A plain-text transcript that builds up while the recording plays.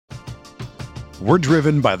We're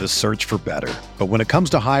driven by the search for better. But when it comes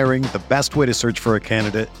to hiring, the best way to search for a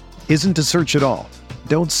candidate isn't to search at all.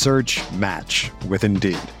 Don't search, match with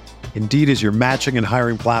Indeed. Indeed is your matching and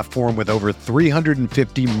hiring platform with over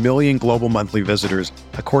 350 million global monthly visitors,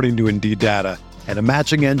 according to Indeed data, and a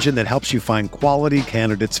matching engine that helps you find quality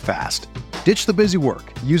candidates fast. Ditch the busy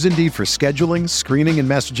work. Use Indeed for scheduling, screening, and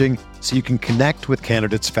messaging so you can connect with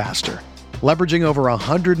candidates faster. Leveraging over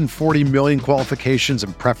 140 million qualifications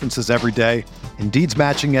and preferences every day, Indeed's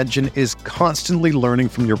matching engine is constantly learning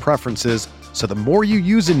from your preferences, so the more you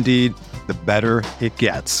use Indeed, the better it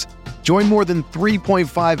gets. Join more than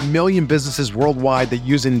 3.5 million businesses worldwide that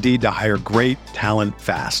use Indeed to hire great talent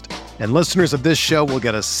fast. And listeners of this show will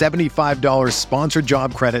get a $75 sponsored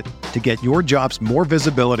job credit to get your jobs more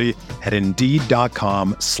visibility at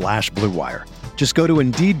Indeed.com/Blue Wire. Just go to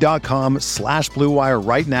Indeed.com/Blue Wire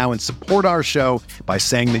right now and support our show by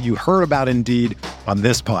saying that you heard about Indeed on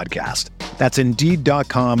this podcast. That's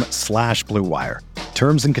Indeed.com/Blue Wire.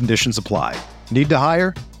 Terms and conditions apply. Need to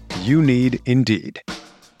hire? You need Indeed.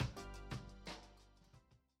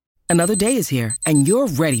 Another day is here, and you're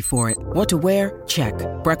ready for it. What to wear? Check.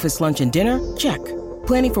 Breakfast, lunch, and dinner? Check.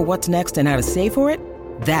 Planning for what's next and how to save for it?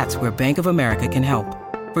 That's where Bank of America can help.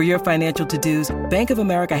 For your financial to-dos, Bank of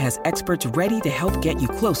America has experts ready to help get you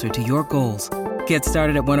closer to your goals. Get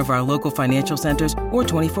started at one of our local financial centers or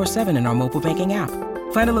 24/7 in our mobile banking app.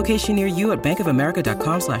 Find a location near you at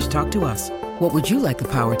bankofamerica.com/talktous. What would you like the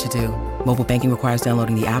power to do? Mobile banking requires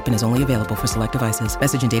downloading the app and is only available for select devices.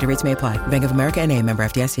 Message and data rates may apply. Bank of America N.A., member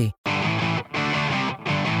FDIC.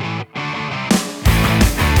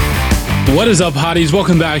 What is up, hotties?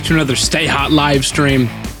 Welcome back to another Stay Hot live stream.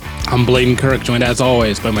 I'm Bladen Kirk, joined as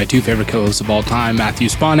always by my two favorite co-hosts of all time, Matthew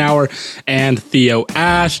Sponhour and Theo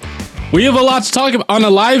Ash. We have a lot to talk about on a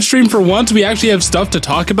live stream. For once, we actually have stuff to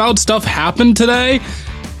talk about. Stuff happened today.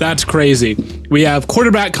 That's crazy. We have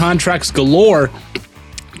quarterback contracts galore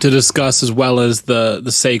to discuss, as well as the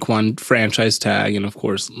Saquon franchise tag, and of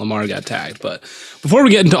course Lamar got tagged. But before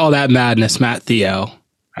we get into all that madness, Matt, Theo,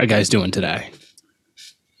 how are you guys doing today?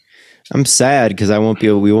 I'm sad because we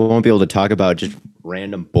won't be able to talk about just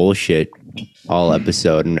random bullshit all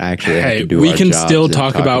episode and actually have to do we our can jobs still and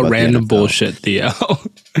talk about random bullshit, Theo.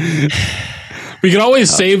 We can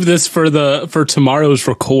always save this for tomorrow's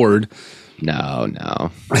record. No.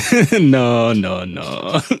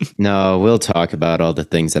 No, we'll talk about all the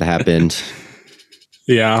things that happened.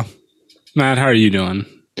 Yeah. Matt, how are you doing?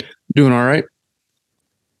 Doing all right.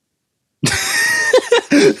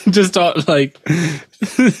 Just like,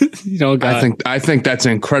 God. I think that's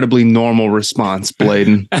an incredibly normal response,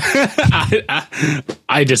 Bladen.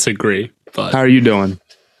 I disagree. But how are you doing?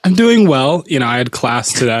 I'm doing well. I had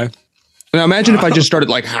class today. Now imagine if I just started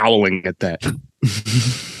like howling at that.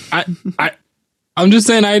 I'm just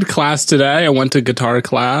saying I had class today. I went to guitar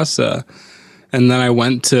class, and then I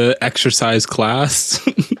went to exercise class.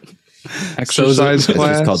 Exercise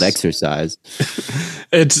class? It's called exercise.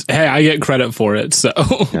 I get credit for it. So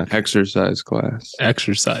yeah, exercise class.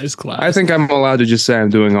 Exercise class. I think I'm allowed to just say I'm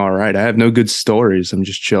doing all right. I have no good stories. I'm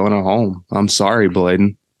just chilling at home. I'm sorry,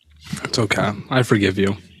 Bladen. It's okay. I forgive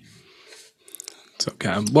you. It's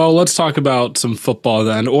okay. Well, let's talk about some football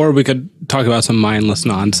then, or we could talk about some mindless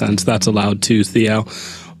nonsense. That's allowed too, Theo.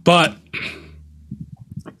 But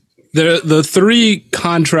the three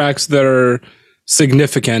contracts that are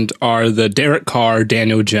significant are the Derek Carr,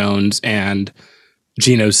 Daniel Jones, and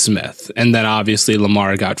Geno Smith. And then obviously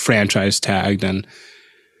Lamar got franchise tagged, and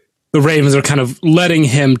the Ravens are kind of letting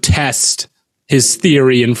him test his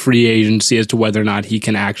theory in free agency as to whether or not he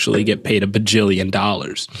can actually get paid $1 bajillion.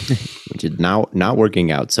 Which is not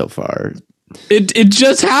working out so far. It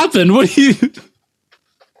just happened. What do you?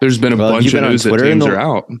 There's been a bunch of news that teams are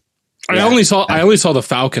out. I only saw the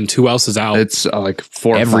Falcons. Who else is out? It's like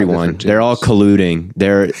four. Everyone. They're all colluding.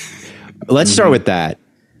 Let's start with that.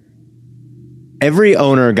 Every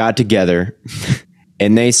owner got together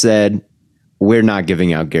and they said, "We're not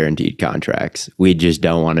giving out guaranteed contracts. We just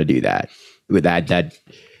don't want to do that. With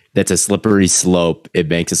that's a slippery slope. It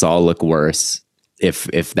makes us all look worse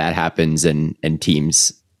if that happens and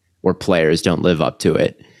teams or players don't live up to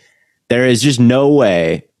it. There is just no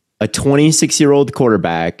way a 26-year-old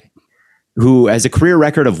quarterback who has a career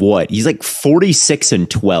record of what? He's like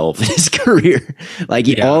 46-12 in his career.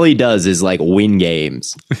 All he does is like win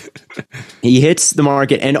games. He hits the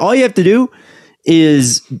market, and all you have to do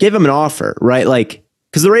is give him an offer, right? Like,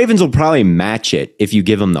 because the Ravens will probably match it if you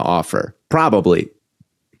give them the offer. Probably.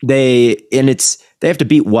 They have to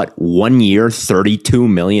beat what, 1 year, $32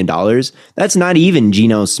 million? That's not even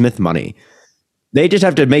Geno Smith money. They just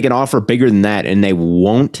have to make an offer bigger than that, and they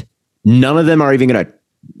won't. None of them are even going to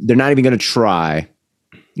They're not even going to try.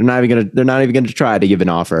 They're not even going to try to give an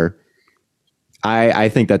offer. I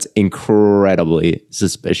think that's incredibly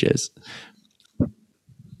suspicious.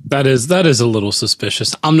 That is a little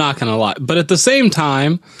suspicious. I'm not going to lie. But at the same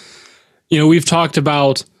time, we've talked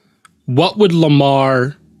about what would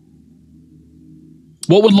Lamar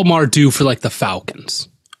do for like the Falcons?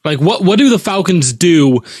 Like what do the Falcons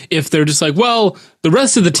do if they're just like, well, the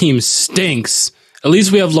rest of the team stinks. At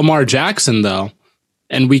least we have Lamar Jackson though.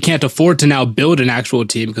 And we can't afford to now build an actual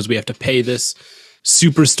team because we have to pay this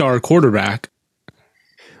superstar quarterback.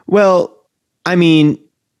 Well, I mean,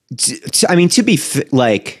 to be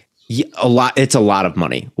like a lot, it's a lot of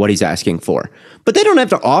money what he's asking for, but they don't have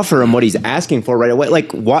to offer him what he's asking for right away.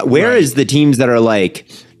 Like, where is the teams that are like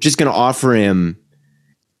just going to offer him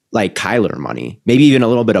like Kyler money, maybe even a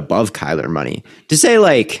little bit above Kyler money, to say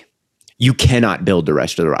like you cannot build the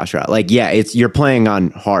rest of the roster out? Like, yeah, you're playing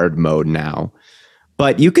on hard mode now,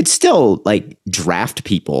 but you could still like draft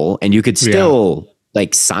people and you could still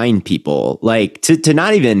like sign people, like to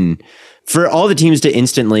not even for all the teams to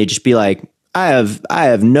instantly just be like, I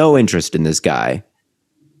have no interest in this guy.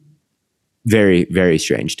 Very, very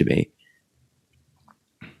strange to me.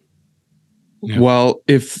 Yeah. Well,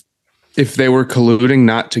 if they were colluding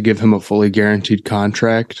not to give him a fully guaranteed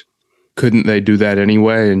contract, couldn't they do that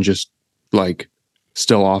anyway and just like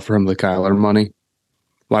still offer him the Kyler money?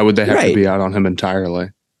 Why would they have to be out on him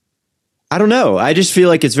entirely? I don't know. I just feel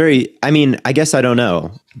like it's I guess I don't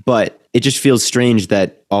know, but it just feels strange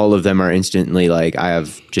that all of them are instantly like, I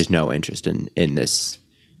have just no interest in this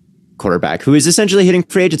quarterback who is essentially hitting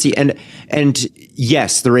free agency. And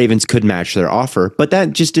yes, the Ravens could match their offer, but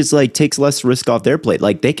that just is like takes less risk off their plate.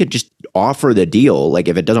 Like they could just offer the deal. Like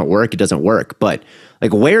if it doesn't work, it doesn't work. But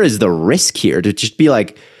like, where is the risk here to just be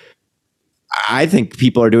like, I think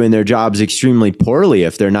people are doing their jobs extremely poorly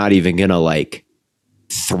if they're not even going to like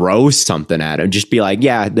throw something at him. Just be like,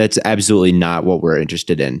 yeah, that's absolutely not what we're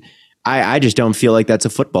interested in. I just don't feel like that's a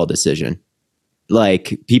football decision.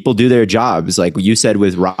 Like people do their jobs. Like you said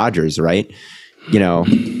with Rodgers, right?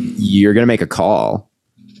 You're going to make a call.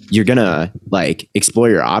 You're going to like explore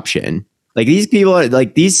your option. Like these people are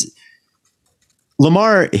like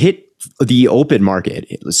Lamar hit the open market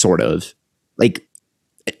sort of like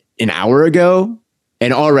an hour ago.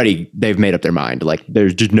 And already they've made up their mind. Like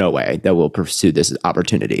there's just no way that we'll pursue this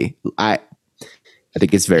opportunity. I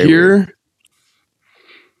think it's very weird.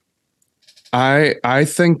 I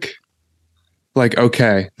think like,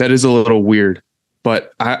 okay, that is a little weird,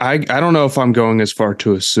 but I don't know if I'm going as far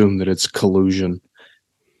to assume that it's collusion.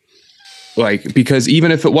 Like, because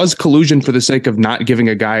even if it was collusion for the sake of not giving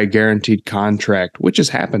a guy a guaranteed contract, which has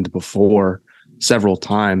happened before several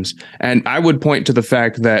times, and I would point to the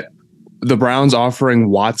fact that the Browns offering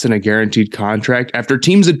Watson a guaranteed contract after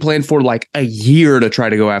teams had planned for like a year to try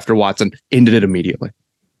to go after Watson ended it immediately.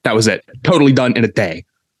 That was it. Totally done in a day.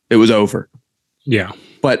 It was over. Yeah.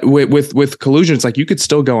 But with collusion, it's like you could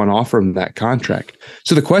still go and offer him that contract.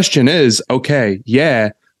 So the question is, okay,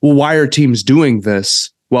 yeah, well, why are teams doing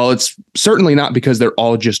this? Well, it's certainly not because they're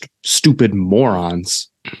all just stupid morons.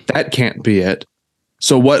 That can't be it.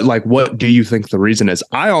 So what do you think the reason is?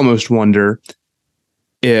 I almost wonder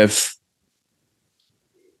if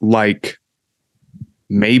like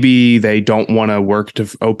maybe they don't want to work to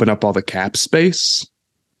open up all the cap space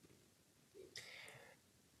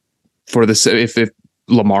for this if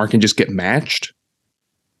Lamar can just get matched.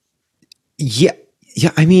 Yeah.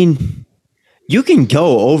 I mean, you can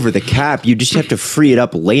go over the cap. You just have to free it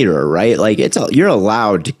up later, right? Like you're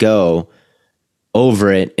allowed to go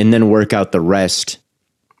over it and then work out the rest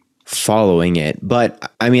following it.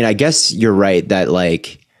 But I mean, I guess you're right that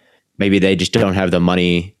like maybe they just don't have the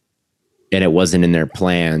money and it wasn't in their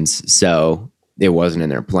plans. So it wasn't in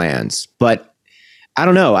their plans. But I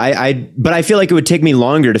don't know. But I feel like it would take me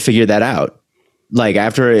longer to figure that out. Like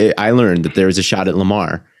after I learned that there was a shot at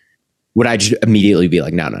Lamar, would I just immediately be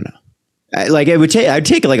like, no. Like I'd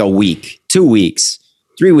take like a week, 2 weeks,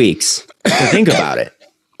 3 weeks to think about it.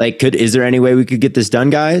 Like, is there any way we could get this done,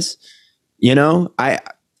 guys? And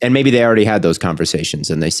maybe they already had those conversations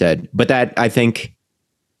and they said, but that I think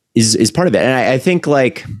is part of it. And I think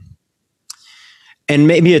like, and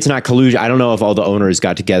maybe it's not collusion. I don't know if all the owners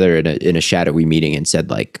got together in a shadowy meeting and said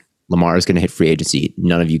like, Lamar is going to hit free agency.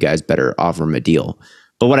 None of you guys better offer him a deal.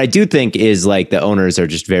 But what I do think is like the owners are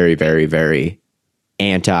just very, very, very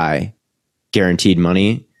anti guaranteed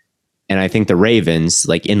money. And I think the Ravens,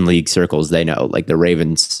 like in league circles, they know like the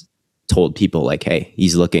Ravens told people like, hey,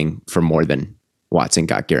 he's looking for more than Watson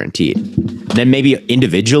got guaranteed. And then maybe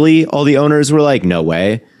individually, all the owners were like, no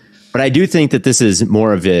way. But I do think that this is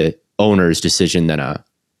more of a owner's decision than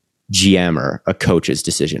GM or a coach's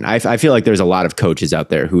decision. I feel like there's a lot of coaches out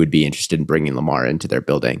there who would be interested in bringing Lamar into their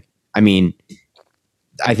building. I mean,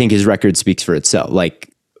 I think his record speaks for itself. Like,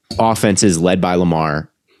 offenses led by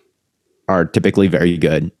Lamar are typically very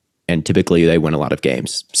good, and typically they win a lot of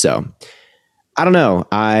games. So I don't know.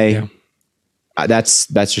 That's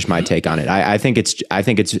just my take on it. I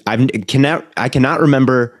cannot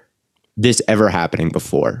remember this ever happening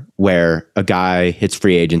before, where a guy hits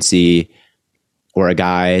free agency, or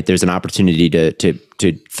there's an opportunity to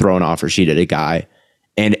throw an offer sheet at a guy,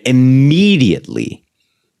 and immediately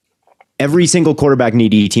every single quarterback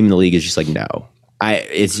needy team in the league is just like, no.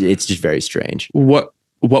 It's just very strange. What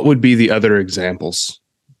would be the other examples?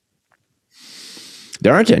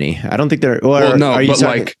 There aren't any. I don't think there. Well, no,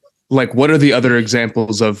 but like what are the other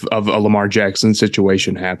examples of a Lamar Jackson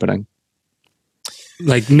situation happening?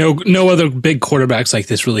 Like no other big quarterbacks like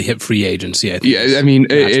this really hit free agency. I think. Yeah, I mean,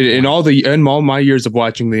 in all my years of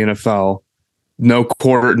watching the NFL, no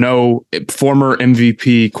former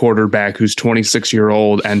MVP quarterback who's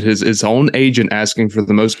 26-year-old and his own agent asking for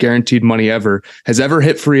the most guaranteed money ever has ever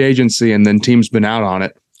hit free agency, and then teams been out on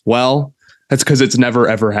it. Well, that's because it's never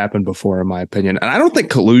ever happened before, in my opinion. And I don't think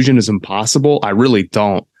collusion is impossible. I really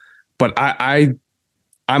don't. But I'm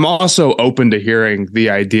also open to hearing the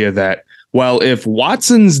idea that, well, if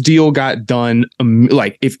Watson's deal got done,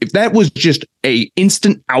 like if that was just a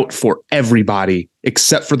instant out for everybody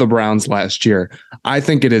except for the Browns last year, I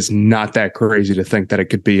think it is not that crazy to think that it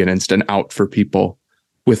could be an instant out for people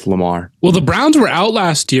with Lamar. Well, the Browns were out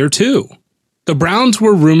last year too. The Browns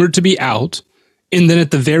were rumored to be out, and then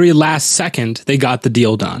at the very last second, they got the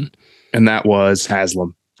deal done. And that was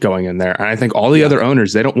Haslam going in there. And I think all the other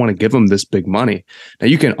owners, they don't want to give him this big money. Now,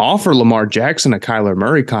 you can offer Lamar Jackson a Kyler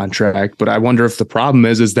Murray contract, but I wonder if the problem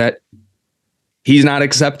is that he's not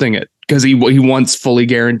accepting it because he wants fully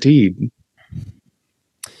guaranteed.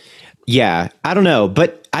 Yeah, I don't know.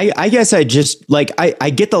 But I guess I just I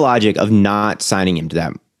get the logic of not signing him to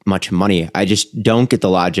that much money. I just don't get the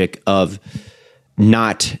logic of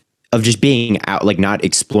just being out, like not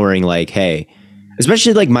exploring, like, hey,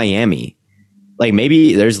 especially like Miami. Like,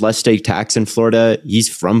 take there's less state tax in Florida. He's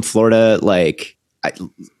from Florida. Like,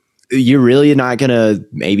 you're really not going to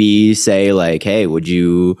maybe say like, hey, would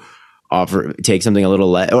you take something a little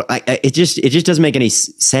less? It just doesn't make any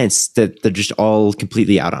sense that they're just all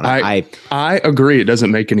completely out on it. I agree. It doesn't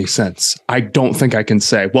make any sense. I don't think I can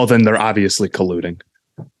say, well, then they're obviously colluding,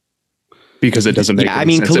 because it doesn't make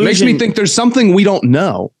any sense. It makes me think there's something we don't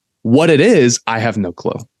know. What it is, I have no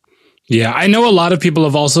clue. Yeah, I know a lot of people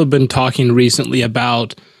have also been talking recently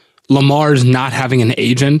about Lamar's not having an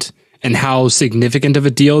agent and how significant of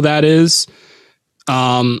a deal that is.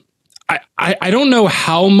 I don't know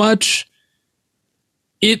how much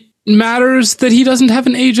it matters that he doesn't have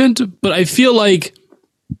an agent, but I feel like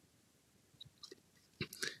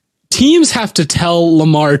teams have to tell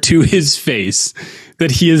Lamar to his face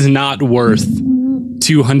that he is not worth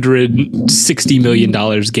 $260 million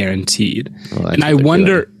guaranteed. Well, and I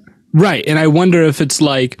wonder... Right. And I wonder if it's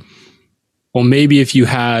like, well, maybe if you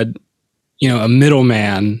had, a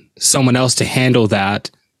middleman, someone else to handle that,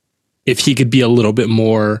 if he could be a little bit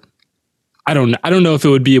more, I don't know if it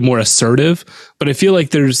would be more assertive, but I feel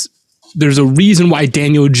like there's a reason why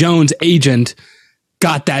Daniel Jones' agent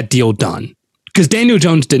got that deal done. Because Daniel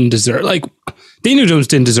Jones didn't deserve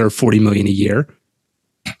 $40 million a year.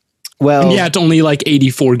 Well, and yeah, it's only like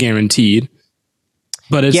 84 guaranteed.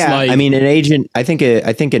 But it's like, I mean, an agent, I think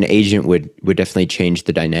an agent would definitely change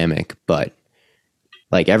the dynamic, but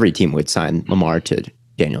like every team would sign Lamar to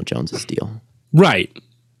Daniel Jones's deal. Right.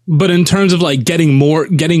 But in terms of like getting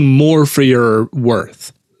more for your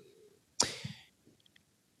worth.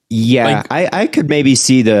 Yeah, like, I could maybe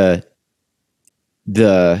see the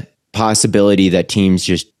possibility that teams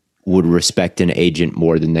just would respect an agent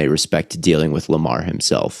more than they respect dealing with Lamar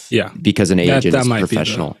himself. Yeah. Because an agent is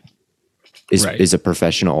professional. Is a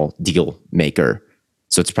professional deal maker.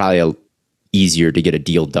 So it's probably easier to get a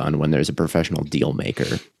deal done when there's a professional deal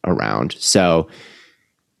maker around. So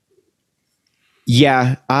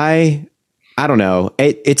yeah, I don't know.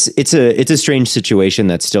 It's a strange situation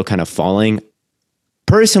that's still kind of falling.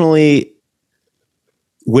 Personally,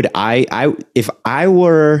 would if I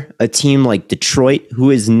were a team like Detroit,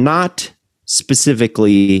 who is not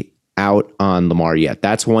specifically out on Lamar yet,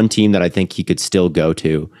 that's one team that I think he could still go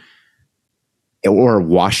to. Or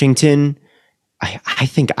Washington, I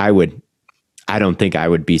think I would. I don't think I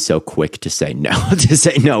would be so quick to say no. To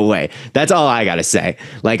say no way. That's all I gotta say.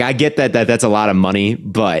 Like, I get that's a lot of money,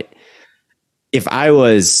 but if I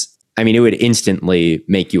was, it would instantly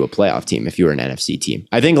make you a playoff team if you were an NFC team.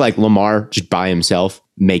 I think like Lamar just by himself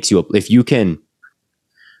makes you. If you can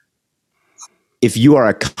if you are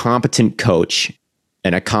a competent coach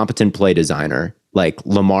and a competent play designer, like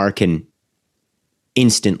Lamar can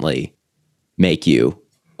instantly make you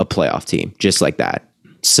a playoff team just like that.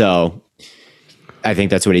 So I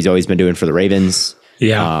think that's what he's always been doing for the Ravens.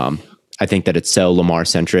 Yeah. I think that it's so Lamar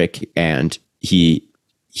centric, and he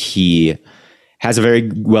has a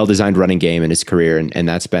very well-designed running game in his career, and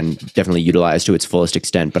that's been definitely utilized to its fullest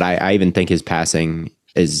extent. But I even think his passing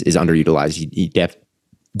is underutilized. He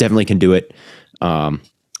definitely can do it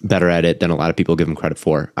better at it than a lot of people give him credit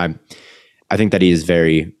for. I think that he is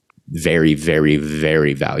very, very, very,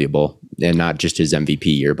 very valuable, and not just his MVP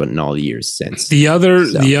year, but in all the years since. The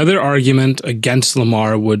other argument against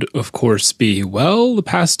Lamar would, of course, be, well, the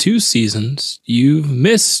past 2 seasons, you've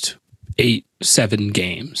missed 8-7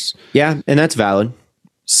 games. Yeah, and that's valid.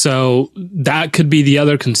 So that could be the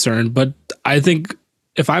other concern. But I think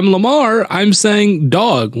if I'm Lamar, I'm saying,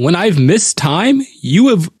 dog, when I've missed time, you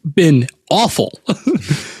have been awful.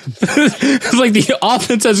 It's like the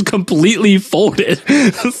offense has completely folded.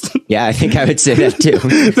 Yeah, I think I would say that too.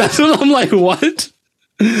 That's what I'm like, what?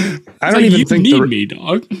 I don't even think need me,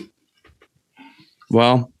 dog.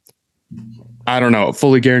 Well, I don't know. A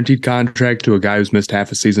fully guaranteed contract to a guy who's missed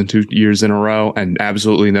half a season 2 years in a row, and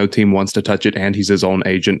absolutely no team wants to touch it, and he's his own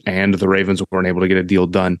agent, and the Ravens weren't able to get a deal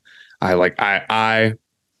done. I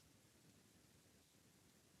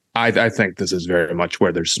think this is very much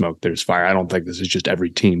where there's smoke, there's fire. I don't think this is just every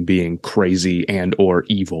team being crazy and or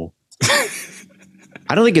evil.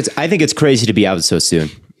 I think it's crazy to be out so soon.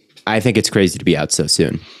 I think it's crazy to be out so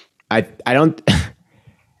soon. I think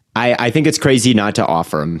it's crazy not to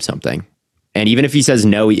offer him something. And even if he says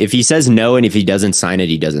no, and if he doesn't sign it,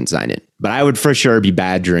 he doesn't sign it. But I would for sure be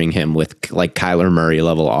badgering him with like Kyler Murray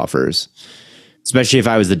level offers. Especially if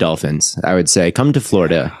I was the Dolphins. I would say, come to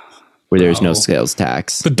Florida where there's no sales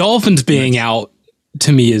tax. The Dolphins being out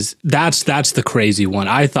to me that's the crazy one.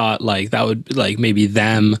 I thought like that would like maybe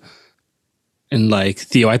them and like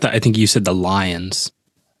Theo. I think you said the Lions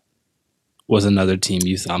was another team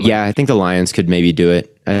you thought. Yeah, I think the Lions could maybe do it.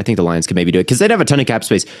 Because they'd have a ton of cap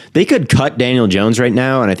space. They could cut Daniel Jones right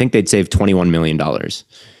now, and I think they'd save $21 million. And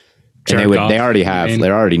they're already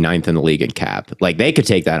 9th in the league in cap. Like they could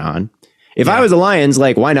take that on. If I was the Lions,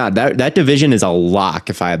 like, why not? That division is a lock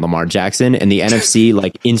if I had Lamar Jackson, and the NFC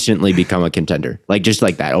like instantly become a contender. Like just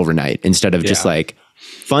like that overnight, instead of just like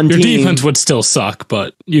fun Your team. defense would still suck,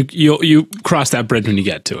 but you cross that bridge when you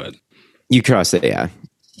get to it. You cross it, yeah.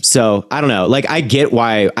 So I don't know. Like I get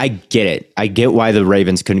it. I get why the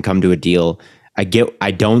Ravens couldn't come to a deal. I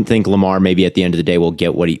don't think Lamar maybe at the end of the day won't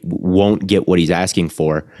get what he's asking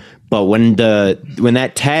for. But when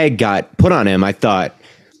that tag got put on him, I thought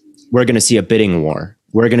we're going to see a bidding war.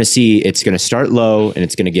 We're going to see it's going to start low and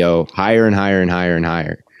it's going to go higher and higher and higher and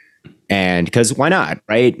higher. And because why not,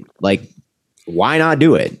 right? Like why not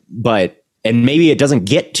do it? And maybe it doesn't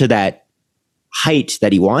get to that height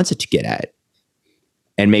that he wants it to get at.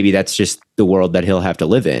 And maybe that's just the world that he'll have to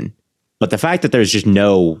live in. But the fact that there's just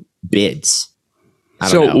no bids.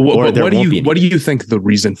 What do you think the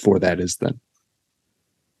reason for that is then?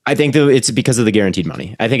 I think it's because of the guaranteed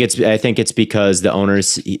money. I think it's because the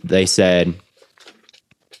owners they said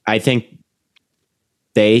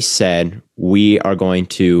we are going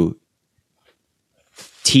to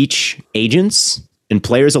teach agents and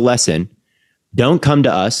players a lesson. Don't come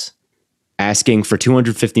to us asking for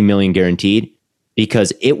 $250 million guaranteed,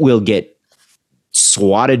 because it will get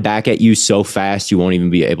swatted back at you so fast you won't even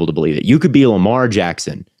be able to believe it. You could be Lamar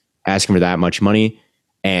Jackson asking for that much money,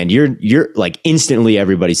 and you're like instantly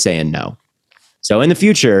everybody's saying no. So in the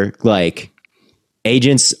future, like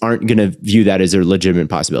agents aren't going to view that as a legitimate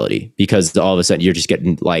possibility, because all of a sudden you're just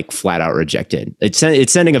getting like flat out rejected.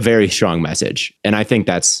 It's sending a very strong message, and I think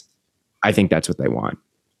that's what they want.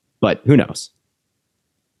 But who knows?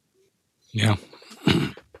 Yeah.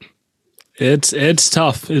 It's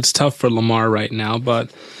tough. It's tough for Lamar right now,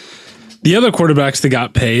 but the other quarterbacks that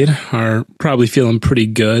got paid are probably feeling pretty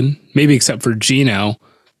good, maybe except for Geno,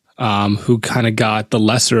 who kind of got the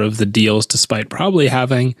lesser of the deals, despite probably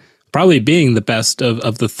being the best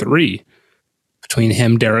of the three between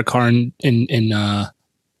him, Derek Carr, and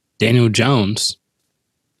Daniel Jones.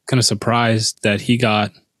 Kind of surprised that he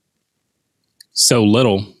got so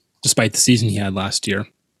little, despite the season he had last year.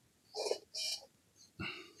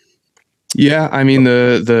 Yeah, I mean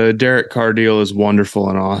the Derek Carr deal is wonderful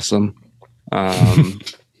and awesome.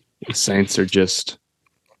 The Saints are just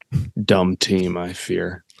dumb team, I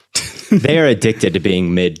fear. They are addicted to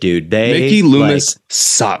being mid, dude. Mickey Loomis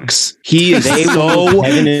sucks. He is so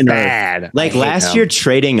bad. Like last year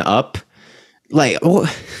trading up Like,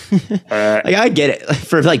 I get it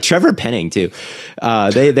for like Trevor Penning too.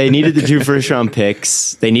 They needed the 2 first-round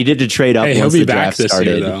picks. They needed to trade up once the draft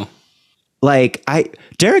started. Year, though. Like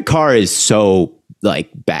Derek Carr is so like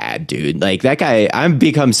bad, dude. Like that guy, I've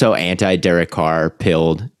become so anti Derek Carr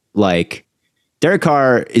pilled. Like Derek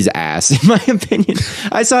Carr is ass, in my opinion.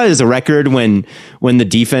 I saw his record when the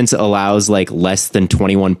defense allows like less than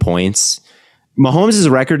 21 points. Mahomes'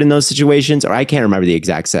 record in those situations, or I can't remember the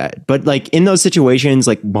exact set, but like in those situations,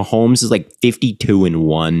 like Mahomes is like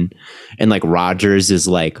 52-1, and like Rodgers is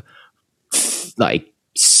like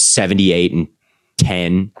 78-10,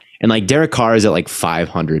 and like Derek Carr is at like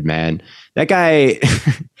 500. Man, that guy,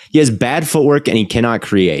 he has bad footwork and he cannot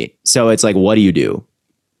create. So it's like, what do you do?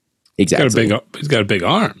 Exactly. He's got a big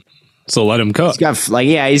arm, so let him cook.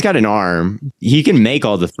 He's got an arm. He can make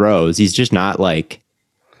all the throws. He's just not like.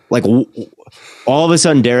 All of a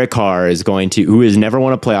sudden, Derek Carr is who has never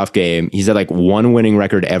won a playoff game. He's at like 1 winning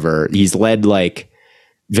record ever. He's led like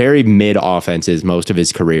very mid offenses most of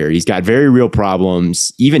his career. He's got very real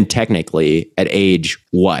problems, even technically at age,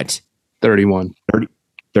 what? 31.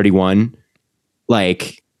 31.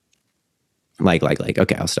 Like,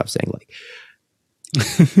 okay, I'll stop saying like.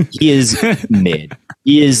 He is mid.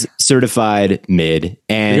 He is certified mid.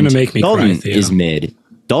 And you're gonna make me Dalton cry, is mid.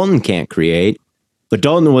 Dalton can't create. But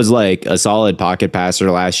Dalton was like a solid pocket passer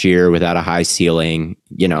last year without a high ceiling,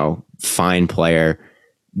 fine player.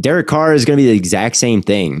 Derek Carr is going to be the exact same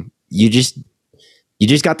thing. You just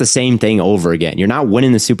got the same thing over again. You're not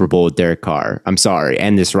winning the Super Bowl with Derek Carr. I'm sorry.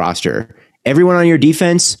 And this roster. Everyone on your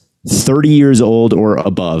defense, 30 years old or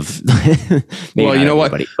above. Well, you know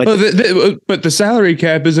what? But the salary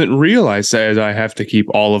cap isn't real. I say I have to keep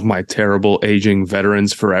all of my terrible aging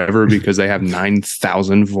veterans forever because they have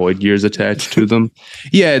 9,000 void years attached to them.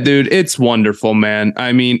 Yeah, dude, it's wonderful, man.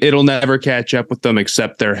 I mean, it'll never catch up with them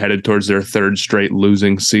except they're headed towards their 3rd straight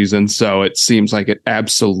losing season. So it seems like it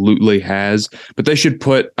absolutely has. But they should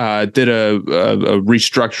did a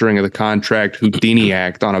restructuring of the contract Houdini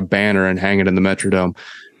Act on a banner and hang it in the Metrodome.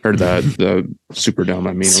 Or the Superdome,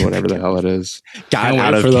 or whatever the hell it is.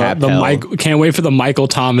 Can't wait for the Michael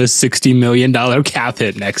Thomas $60 million cap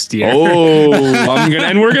hit next year. Oh,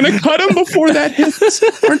 we're gonna cut him before that hits.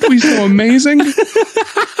 Aren't we so amazing?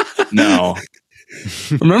 No.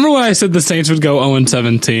 Remember when I said the Saints would go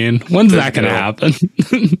 0-17? When's that going to happen?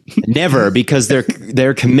 Never, because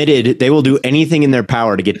they're committed. They will do anything in their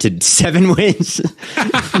power to get to 7 wins.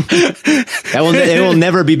 They will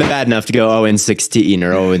never be bad enough to go 0-16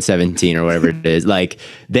 or 0-17 or whatever it is. Like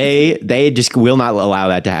they just will not allow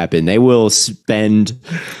that to happen. They will spend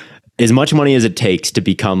as much money as it takes to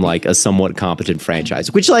become like a somewhat competent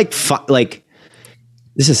franchise. Which this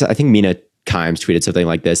is, I think Mina Kimes tweeted something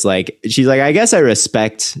like this. Like, she's like, I guess I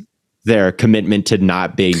respect their commitment to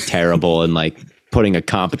not being terrible and like putting a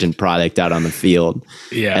competent product out on the field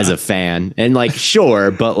as a fan. And like, sure,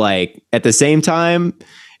 but like at the same time,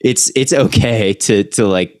 it's okay to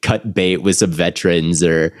like cut bait with some veterans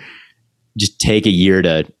or just take a year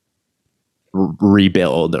to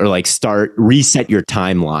rebuild or like reset your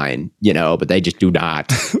timeline, but they just do not.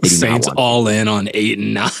 They do Saints not all in on 8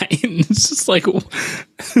 and 9. It's just like,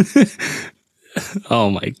 oh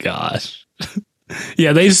my gosh.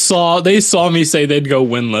 Yeah, they saw me say they'd go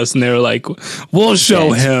winless, and they were like, "We'll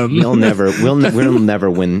show him." We'll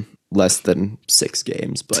never win less than 6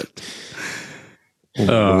 games, but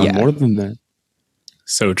more than that.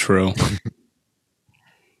 So true.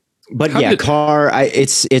 But Carr,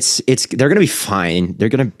 it's they're gonna be fine. They're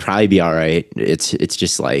gonna probably be all right. It's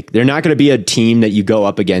just like they're not gonna be a team that you go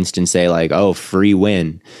up against and say like, oh, free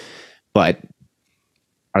win. But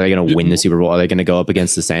are they gonna win the Super Bowl? Are they gonna go up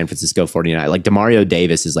against the San Francisco 49ers? Like DeMario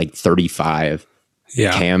Davis is like 35.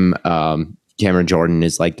 Yeah. Cameron Jordan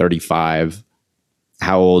is like 35.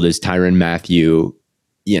 How old is Tyrann Mathieu?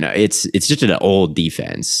 It's just an old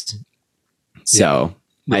defense. So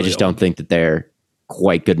really I just don't think that they're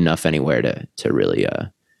quite good enough anywhere to really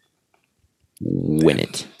win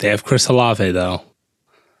it. They have Chris Olave though.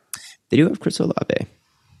 They do have Chris Olave.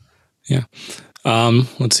 Yeah.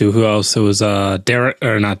 Let's see who else. It was Derek,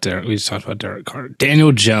 or not Derek. We just talked about Derek Carr.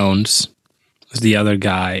 Daniel Jones was the other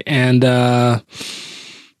guy, and like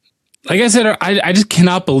I said, I just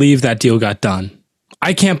cannot believe that deal got done.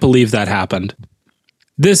 I can't believe that happened.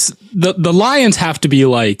 The Lions have to be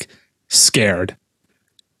like scared.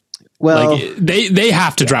 Well, like, they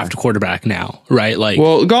have to draft a quarterback now, right? Like,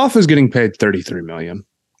 well, Goff is getting paid $33 million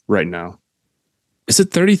right now. Is it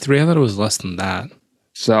 33? I thought it was less than that.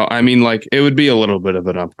 So, I mean, like, it would be a little bit of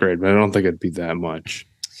an upgrade, but I don't think it'd be that much.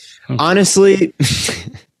 Okay. Honestly,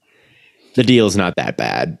 the deal's not that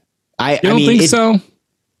bad. You don't think so?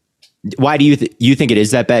 Why do you think it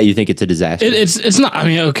is that bad? You think it's a disaster? It's not. I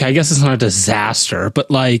mean, okay, I guess it's not a disaster, but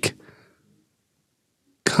like,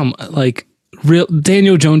 real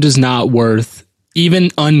Daniel Jones is not worth even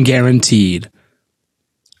unguaranteed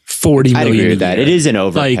 $40 million. I'd agree with that. It is an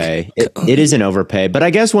overpay. Like, it is an overpay. But I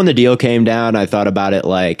guess when the deal came down, I thought about it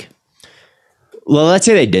like, well, let's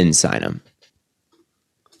say they didn't sign him.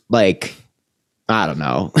 Like, I don't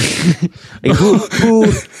know.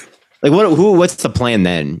 Like what's the plan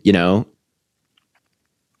then? You know,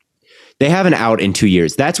 they have an out in 2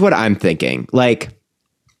 years. That's what I'm thinking. Like,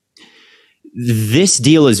 this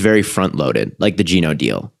deal is very front loaded, like the Geno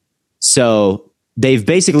deal. So they've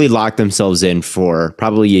basically locked themselves in for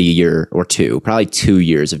probably a year or two, probably 2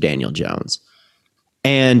 years of Daniel Jones.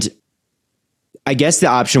 And I guess the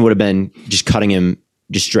option would have been just cutting him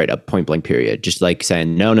just straight up, point blank period. Just like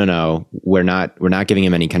saying, no, we're not giving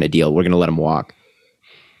him any kind of deal. We're going to let him walk.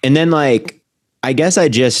 And then, like, I guess I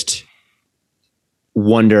just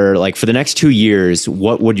wonder, like, for the next 2 years,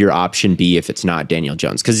 what would your option be if it's not Daniel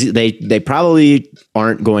Jones? Because they probably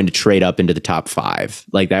aren't going to trade up into the top 5.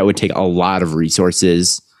 Like, that would take a lot of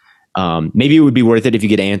resources. Maybe it would be worth it if you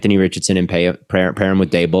get Anthony Richardson and pair him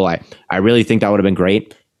with Dable. I really think that would have been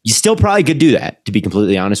great. You still probably could do that, to be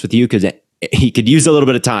completely honest with you, because he could use a little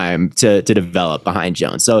bit of time to develop behind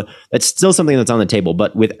Jones. So that's still something that's on the table.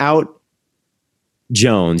 But without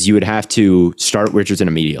Jones, you would have to start Richardson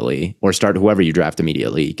immediately or start whoever you draft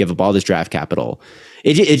immediately, give up all this draft capital.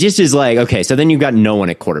 It just is like, okay, so then you've got no one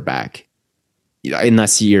at quarterback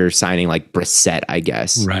unless you're signing like Brissett, I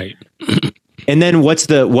guess. Right. And then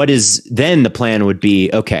what is then the plan would be,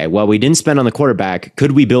 okay, well, we didn't spend on the quarterback.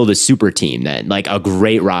 Could we build a super team then? Like a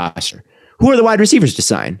great roster? Who are the wide receivers to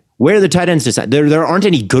sign? Where are the tight ends to sign? There aren't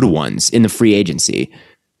any good ones in the free agency.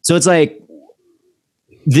 So it's like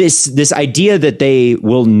this idea that they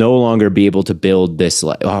will no longer be able to build this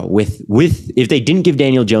with if they didn't give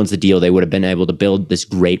Daniel Jones the deal, they would have been able to build this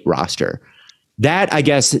great roster. That, I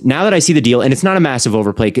guess, now that I see the deal, and it's not a massive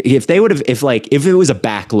overplay, if they would have, if it was a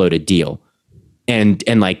backloaded deal and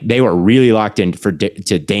like they were really locked in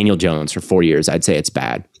to Daniel Jones for 4 years, I'd say it's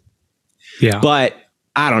bad. Yeah. But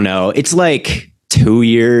I don't know. It's like 2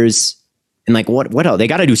 years and like what else? They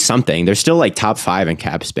got to do something. They're still like top 5 in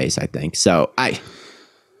cap space, I think. So I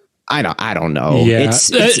don't know. Yeah. It's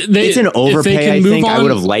an overpay. I think I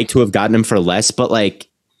would have liked to have gotten him for less, but like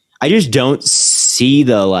I just don't see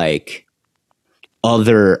the like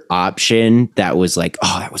other option that was like,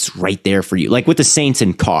 oh, that was right there for you. Like with the Saints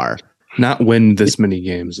and Carr. Not win this many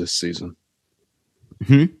games this season.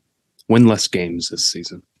 Win less games this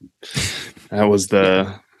season. That was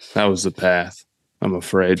the path, I'm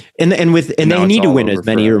afraid. And they need to win as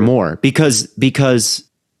many or more because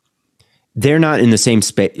they're not in the same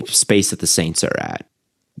space that the Saints are at.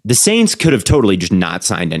 The Saints could have totally just not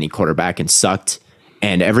signed any quarterback and sucked,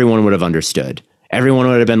 and everyone would have understood. Everyone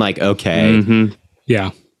would have been like, okay,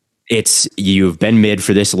 yeah, you've been mid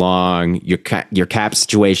for this long. Your cap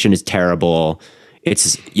situation is terrible.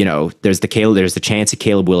 It's, there's the chance of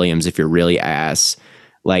Caleb Williams if you're really ass.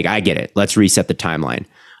 Like, I get it. Let's reset the timeline.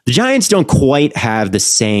 The Giants don't quite have the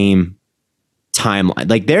same timeline.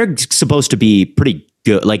 Like, they're supposed to be pretty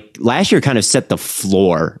good. Like, last year kind of set the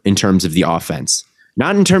floor in terms of the offense.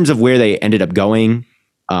 Not in terms of where they ended up going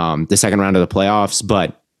the second round of the playoffs,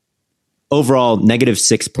 but overall negative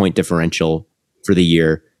 -6 differential for the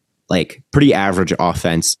year. Like, pretty average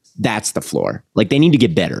offense. That's the floor. Like, they need to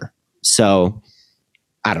get better. So,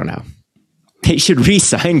 I don't know. They should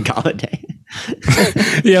re-sign Golladay.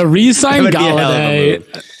 Yeah, re-sign Golladay.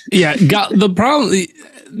 Yeah, the problem,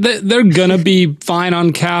 they're gonna be fine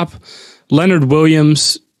on cap. Leonard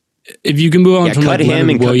Williams, if you can move on from cut like him Leonard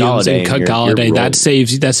and Williams cut and cut Golladay,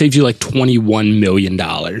 Golladay, that saves you like $21 million,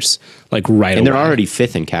 like right and away. They're already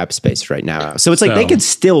 5th in cap space right now, so it's like they could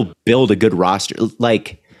still build a good roster.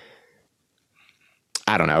 Like,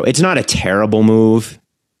 I don't know. It's not a terrible move.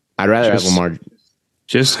 I'd rather have Lamar.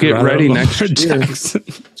 Just get ready next year.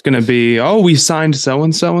 It's going to be, we signed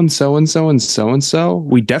so-and-so and so-and-so and so-and-so.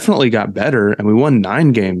 We definitely got better, and we won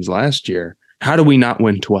 9 games last year. How do we not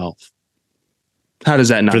win 12? How does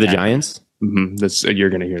that not for the happen? Giants? You're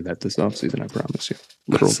going to hear that this offseason, I promise you.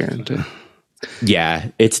 Literal guarantee. Yeah,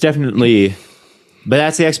 it's definitely... But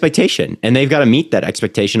that's the expectation, and they've got to meet that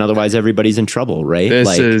expectation. Otherwise, everybody's in trouble, right?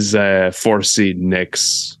 This is a 4-seed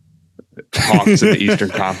Knicks Hawks in the Eastern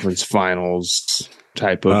Conference Finals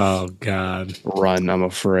type of run, I'm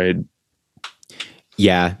afraid.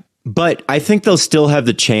 Yeah, but I think they'll still have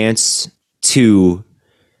the chance to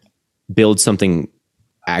build something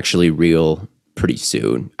actually real pretty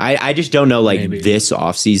soon. I just don't know, like, maybe this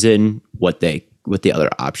offseason, what the other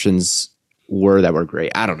options were that were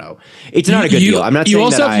great. I don't know. It's not a good deal. I'm not saying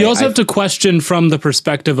that you also have to question from the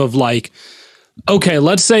perspective of like, okay,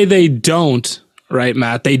 let's say they don't, right,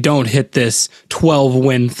 Matt? They don't hit this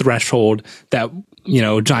 12-win threshold that,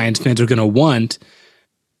 Giants fans are going to want.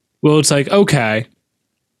 Well, it's like, okay,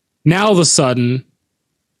 now all of a sudden,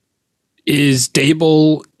 is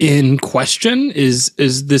Daboll in question? Is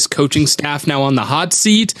this coaching staff now on the hot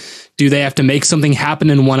seat? Do they have to make something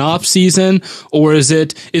happen in one off season? Or is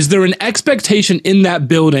there an expectation in that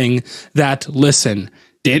building that, listen,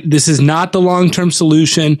 this is not the long-term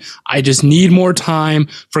solution. I just need more time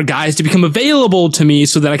for guys to become available to me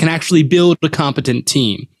so that I can actually build a competent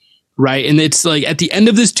team. Right. And it's like at the end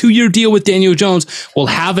of this 2-year deal with Daniel Jones, we'll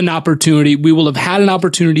have an opportunity. We will have had an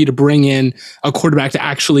opportunity to bring in a quarterback to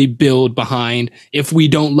actually build behind if we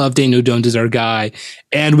don't love Daniel Jones as our guy,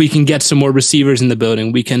 and we can get some more receivers in the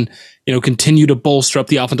building. We can, continue to bolster up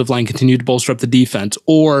the offensive line, continue to bolster up the defense.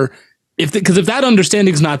 Or if that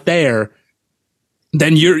understanding is not there,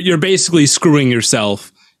 then you're basically screwing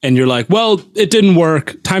yourself and you're like, well, it didn't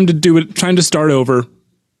work. Time to do it. Time to start over.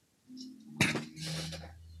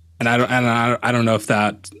 And I don't know if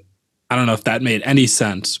that made any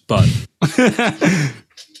sense, but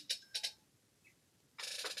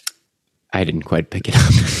I didn't quite pick it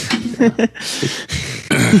up.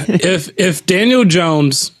 if Daniel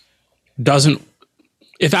Jones doesn't,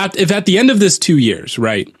 if at the end of this 2 years,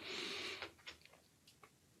 right,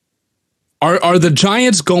 are the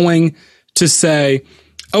Giants going to say,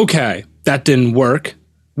 okay, that didn't work.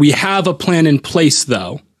 We have a plan in place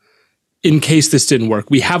though, in case this didn't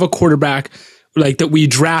work. We have a quarterback like that we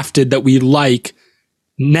drafted that we like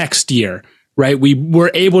next year, right? We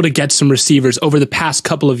were able to get some receivers over the past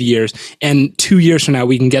couple of years, and 2 years from now,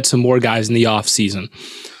 we can get some more guys in the off season.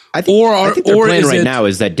 I think their plan right now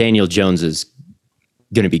is that Daniel Jones is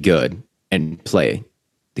going to be good and play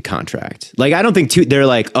the contract. Like, I don't think they're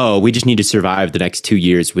like, oh, we just need to survive the next 2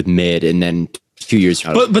 years with mid, and then 2 years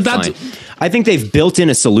from now. But that's, I think they've built in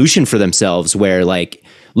a solution for themselves where, like,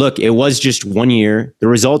 look, it was just 1 year. The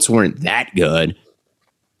results weren't that good.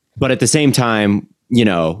 But at the same time,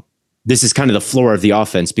 this is kind of the floor of the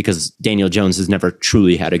offense because Daniel Jones has never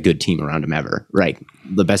truly had a good team around him ever, right?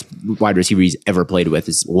 The best wide receiver he's ever played with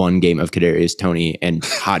is one game of Kadarius Toney and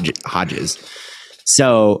Hodges.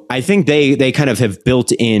 So I think they kind of have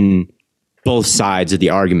built in both sides of the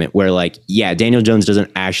argument where, like, yeah, Daniel Jones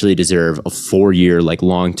doesn't actually deserve a 4-year, like,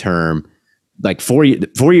 long-term. Like 4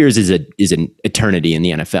 years is an eternity in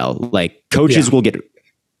the NFL. Like, coaches will get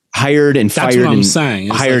hired and fired and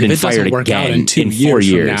hired and fired again in 4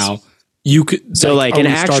 years. Now, you could an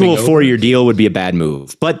actual 4-year deal would be a bad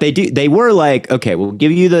move. But they were like, okay, we'll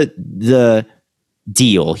give you the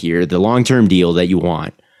deal here, the long-term deal that you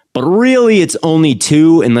want. But really it's only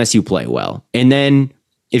 2 unless you play well. And then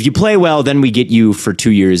if you play well, then we get you for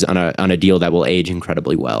 2 years on a deal that will age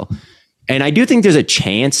incredibly well. And I do think there's a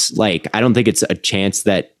chance, like, I don't think it's a chance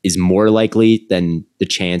that is more likely than the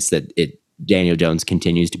chance that Daniel Jones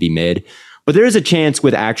continues to be mid. But there is a chance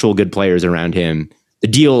with actual good players around him, the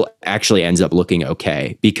deal actually ends up looking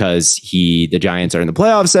okay because the Giants are in the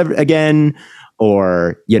playoffs again,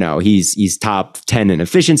 or, he's top 10 in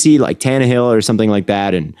efficiency like Tannehill or something like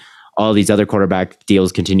that. And all these other quarterback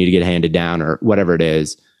deals continue to get handed down or whatever it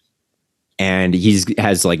is. And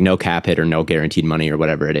has like no cap hit or no guaranteed money or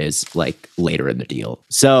whatever it is, like, later in the deal.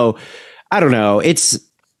 So I don't know. It just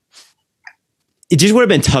would have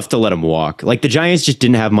been tough to let him walk. Like, the Giants just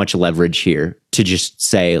didn't have much leverage here to just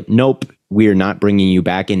say, nope, we're not bringing you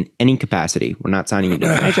back in any capacity. We're not signing you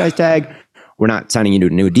to a franchise tag. We're not signing you to a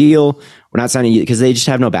new deal. We're not signing you because they just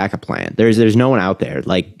have no backup plan. There's no one out there.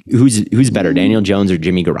 Like, who's better, Daniel Jones or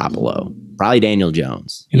Jimmy Garoppolo? Probably Daniel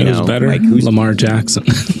Jones. Who's better? Like, Lamar Jackson.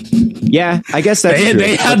 Yeah, I guess that's true.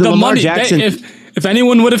 They had the money. If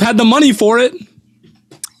anyone would have had the money for it.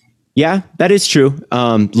 Yeah, that is true.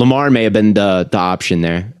 Lamar may have been the option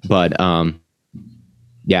there, but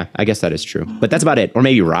yeah, I guess that is true. But that's about it. Or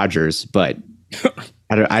maybe Rodgers, but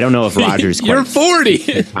I don't know if Rodgers. You're 40.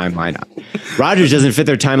 Timeline. Rodgers doesn't fit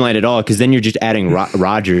their timeline at all because then you're just adding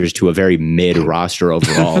Rodgers to a very mid roster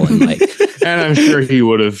overall, and like. And I'm sure he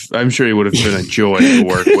would have been a joy to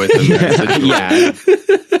work with in that situation.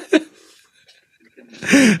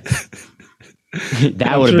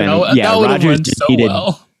 That would have been Rodgers just needed.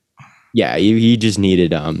 Well. Yeah, he just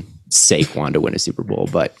needed Saquon to win a Super Bowl,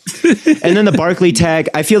 but and then the Barkley tag.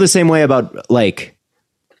 I feel the same way about the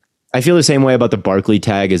Barkley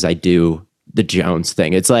tag as I do the Jones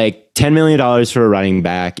thing. It's like $10 million for a running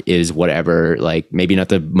back is whatever, like maybe not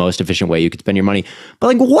the most efficient way you could spend your money, but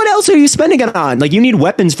like what else are you spending it on? Like you need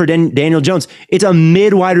weapons for Daniel Jones. It's a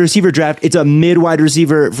mid wide receiver draft. It's a mid wide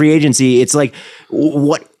receiver free agency. It's like,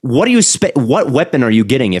 what do you what weapon are you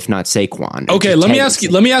getting if not Saquon? Okay, let me ask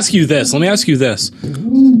you this.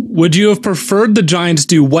 Would you have preferred the Giants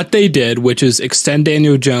do what they did, which is extend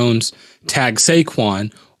Daniel Jones, tag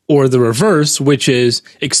Saquon, or the reverse, which is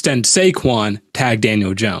extend Saquon, tag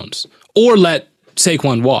Daniel Jones, or let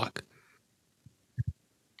Saquon walk?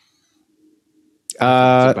 It's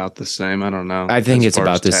about the same. I don't know. I think it's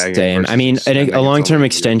about the same. I mean, a long-term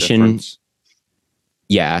extension.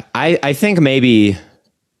 Yeah, I think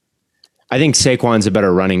Saquon's a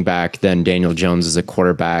better running back than Daniel Jones is a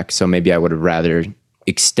quarterback. So maybe I would have rather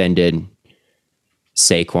extended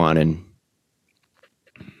Saquon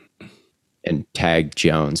and tag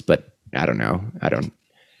Jones, but I don't know.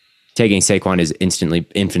 Taking Saquon is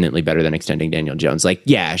infinitely better than extending Daniel Jones. Like,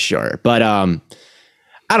 yeah, sure. But I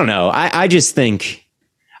don't know. I just think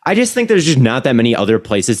there's just not that many other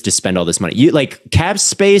places to spend all this money. You like cap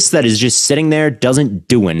space that is just sitting there doesn't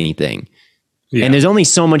do anything. Yeah. And there's only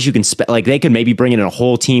so much you can spend. Like they could maybe bring in a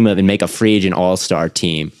whole team and make a free agent all-star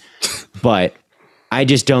team. But I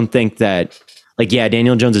just don't think that, like, yeah,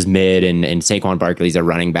 Daniel Jones is mid and Saquon Barkley's a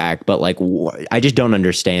running back, but like, I just don't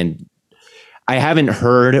understand. I haven't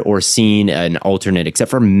heard or seen an alternate except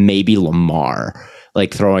for maybe Lamar,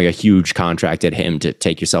 like throwing a huge contract at him to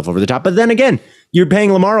take yourself over the top. But then again, you're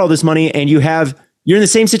paying Lamar all this money and you're in the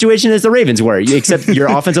same situation as the Ravens were, except your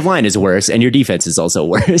offensive line is worse and your defense is also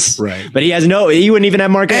worse. Right. But he wouldn't even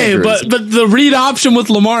have Mark Andrews. But the read option with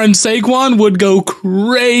Lamar and Saquon would go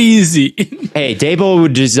crazy. Hey, Dable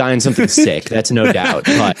would design something sick. That's no doubt.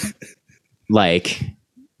 But like,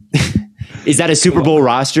 is that a Super Bowl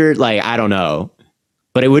roster? Like, I don't know.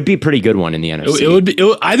 But it would be a pretty good one in the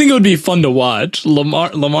NFC. I think it would be fun to watch.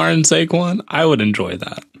 Lamar and Saquon. I would enjoy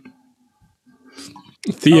that.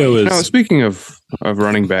 Theo is. No, speaking of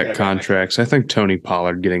running back contracts, I think Tony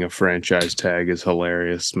Pollard getting a franchise tag is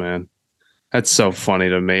hilarious, man. That's so funny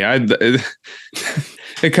to me.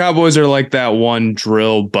 The Cowboys are like that one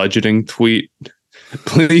drill budgeting tweet.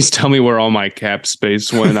 Please tell me where all my cap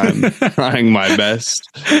space went. I'm trying my best.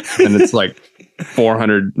 And it's like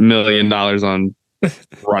 $400 million on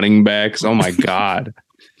running backs. Oh my God.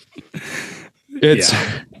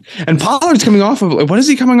 And Pollard's coming off of, what is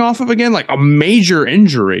he coming off of again? Like a major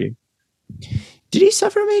injury. Did he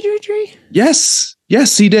suffer a major injury? Yes,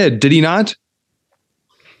 he did. Did he not?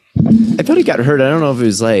 I thought he got hurt. I don't know if it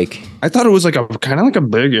was like, I thought it was like a kind of like a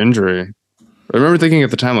big injury. I remember thinking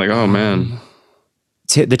at the time, like, oh man.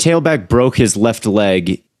 The tailback broke his left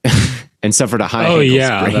leg and suffered a high ankle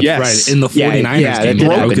sprain. That's right. In the 49ers game.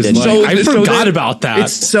 Broke his leg. So I forgot about that.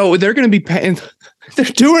 So they're going to be paying. They're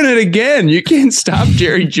doing it again. You can't stop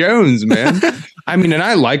Jerry Jones, man. I mean, and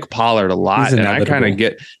I like Pollard a lot, and I kind of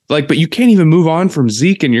get like, but you can't even move on from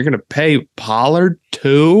Zeke, and you're going to pay Pollard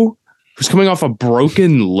too, who's coming off a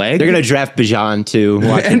broken leg. They're going to draft Bijan too.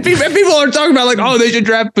 And people are talking about like, oh, they should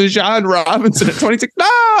draft Bijan Robinson at 26.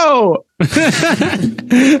 No, no,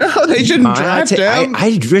 they shouldn't draft him.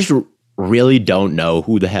 I just really don't know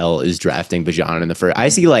who the hell is drafting Bijan in the first. I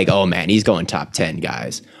see like, oh man, he's going top 10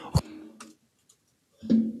 guys.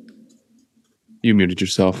 You muted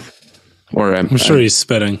yourself. Or I'm sure he's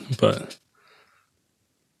spitting, but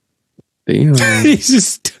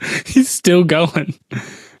he's still going.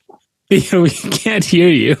 We can't hear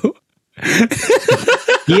you.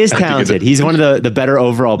 He is talented. He's one of the better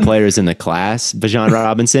overall players in the class, Bijan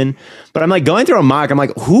Robinson. But I'm like going through a mock. I'm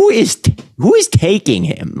like, who is taking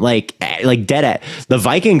him? Like dead at. The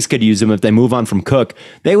Vikings could use him if they move on from Cook.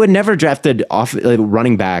 They would never draft an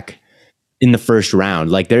running back in the first round.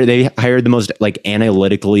 Like they hired the most like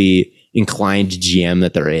analytically inclined GM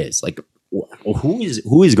that there is. Like who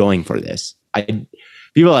is going for this?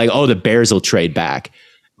 People are like, oh, the Bears will trade back.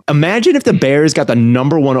 Imagine if the Bears got the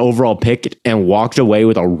number 1 overall pick and walked away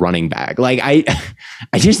with a running back. Like I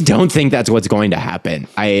just don't think that's what's going to happen.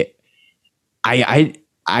 I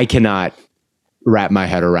cannot wrap my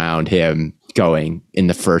head around him going in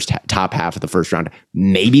the top half of the first round.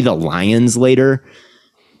 Maybe the Lions later.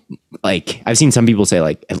 Like I've seen some people say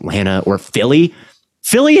like Atlanta or Philly.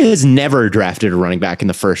 Philly has never drafted a running back in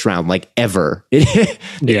the first round, like ever.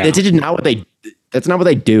 That's not what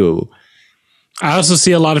they do. I also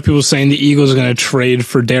see a lot of people saying the Eagles are going to trade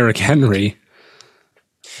for Derrick Henry.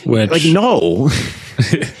 Which, like, no.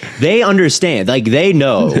 They understand. Like, they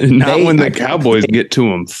know. Not when the Cowboys get to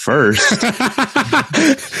him first.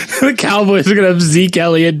 The Cowboys are going to have Zeke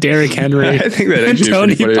Elliott, Derrick Henry, I think that and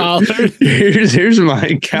Tony Pollard. Here's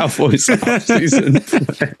my Cowboys offseason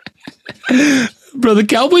plan. Bro, the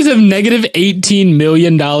Cowboys have negative $18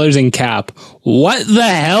 million in cap. What the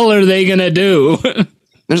hell are they going to do?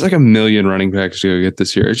 There's like a million running backs to go get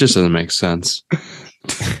this year. It just doesn't make sense.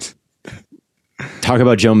 Talk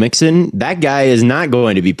about Joe Mixon. That guy is not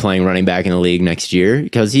going to be playing running back in the league next year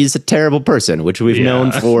because he's a terrible person, which we've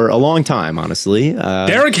known for a long time, honestly.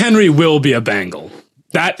 Derrick Henry will be a Bengal.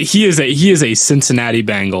 He is a Cincinnati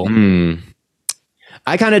Bengal.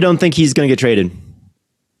 I kind of don't think he's going to get traded.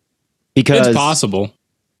 Because it's possible.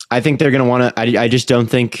 I think they're going to want to. I just don't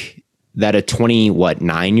think that a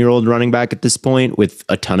 9-year-old running back at this point with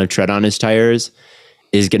a ton of tread on his tires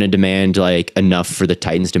is going to demand like enough for the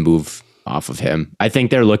Titans to move off of him. I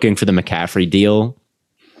think they're looking for the McCaffrey deal.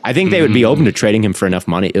 I think they would be open to trading him for enough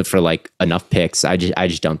money, for like enough picks. I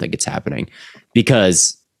just don't think it's happening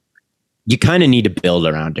because you kind of need to build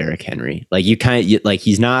around Derrick Henry. Like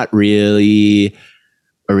he's not really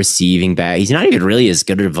a receiving back. He's not even really as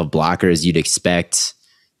good of a blocker as you'd expect.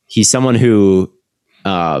 He's someone who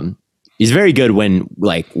he's very good when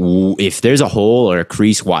like if there's a hole or a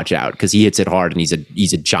crease, watch out because he hits it hard and he's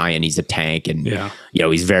a giant, he's a tank, and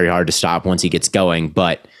he's very hard to stop once he gets going.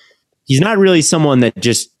 But he's not really someone that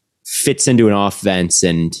just fits into an offense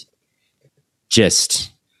and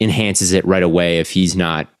just enhances it right away if he's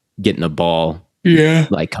not getting the ball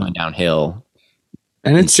like coming downhill.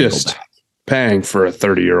 And it's just paying for a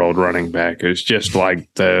 30-year-old running back is just like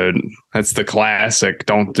that's the classic.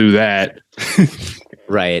 Don't do that.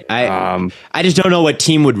 Right. I just don't know what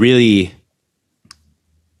team would really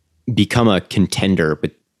become a contender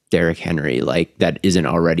with Derrick Henry, like that isn't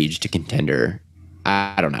already just a contender.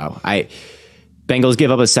 I don't know. Bengals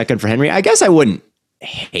give up a second for Henry. I guess I wouldn't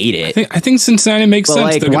hate it. I think Cincinnati makes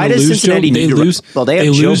sense. Like, why does Cincinnati need to lose? Well, they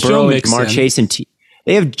have Joe Burrow and Jamar Chase and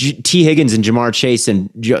they have T. Higgins and Jamar Chase and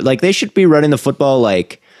like they should be running the football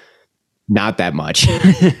like not that much.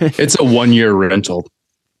 It's a 1-year rental.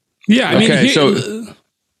 Yeah, I mean, so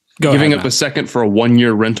giving up a second for a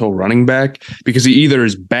 1-year rental running back because he either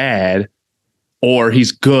is bad or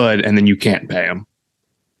he's good and then you can't pay him.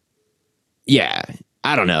 Yeah,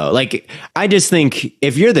 I don't know. Like, I just think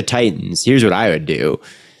if you're the Titans, here's what I would do.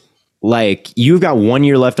 Like, you've got 1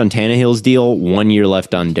 year left on Tannehill's deal, 1 year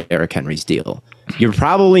left on Derrick Henry's deal. You're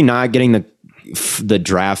probably not getting the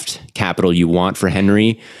draft capital you want for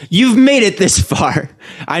Henry. You've made it this far.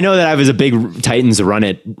 I know that I was a big Titans run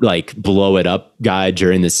it, like blow it up guy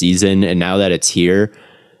during the season. And now that it's here,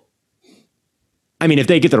 I mean, if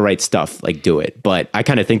they get the right stuff, like do it, but I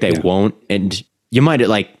kind of think they won't. And you might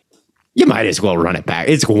as well run it back.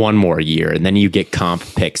 It's 1 more year and then you get comp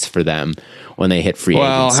picks for them when they hit free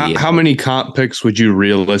agency. Well, how many comp picks would you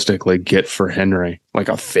realistically get for Henry? Like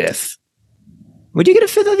a 5th? Would you get a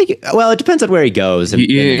 5th? I think. Well, it depends on where he goes.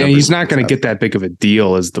 He's not going to get that big of a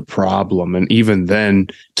deal is the problem. And even then,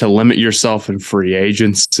 to limit yourself in free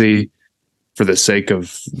agency for the sake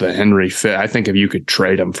of the Henry fit, I think if you could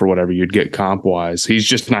trade him for whatever you'd get comp wise, he's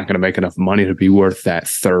just not going to make enough money to be worth that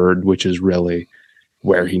 3rd, which is really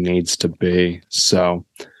where he needs to be. So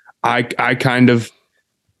I kind of,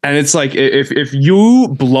 and it's like if you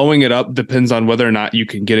blowing it up depends on whether or not you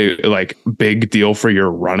can get a like big deal for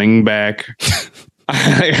your running back.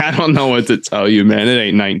 I don't know what to tell you, man. It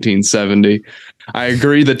ain't 1970. I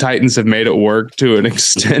agree the Titans have made it work to an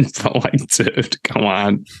extent, but like, dude, come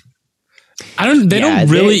on. They don't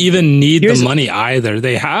really even need the money either.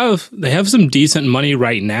 They have some decent money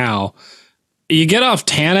right now. You get off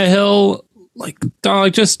Tannehill, like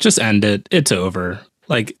dog, just end it. It's over.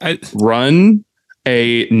 Like run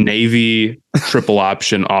a Navy triple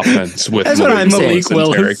option offense with Malik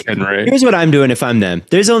Willis, Derrick Henry. Here's what I'm doing if I'm them.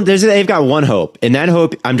 They've got one hope, and that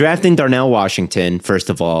hope, I'm drafting Darnell Washington.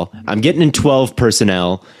 First of all, I'm getting in 12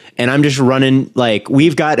 personnel, and I'm just running like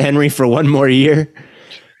we've got Henry for 1 more year.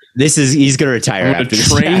 He's going to retire. I'm going to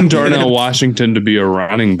train Darnell Washington to be a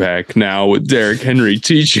running back now with Derrick Henry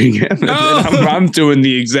teaching him. I'm doing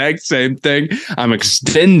the exact same thing. I'm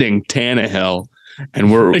extending Tannehill.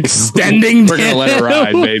 And we're going to let it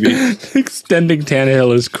ride, baby. Extending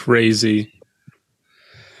Tannehill is crazy.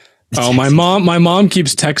 Oh, my mom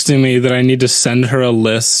keeps texting me that I need to send her a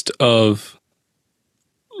list of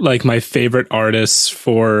like my favorite artists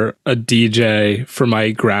for a DJ for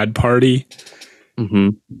my grad party. Mm-hmm.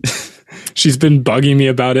 She's been bugging me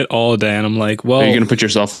about it all day, and I'm like, well, are you going to put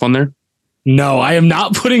yourself on there? No, I am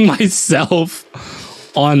not putting myself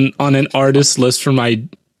on an artist list for my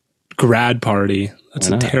grad party. That's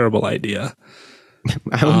a terrible idea.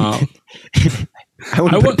 I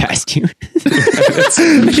wouldn't put it past you.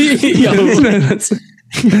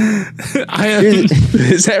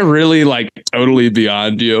 Is that really like totally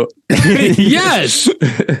beyond you? Yes.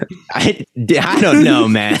 I don't know,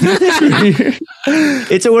 man.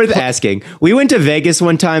 It's worth asking. We went to Vegas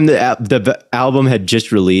one time. The album had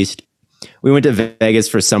just released. We went to Vegas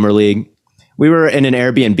for Summer League. We were in an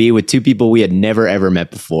Airbnb with two people we had never ever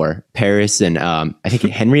met before, Paris and I think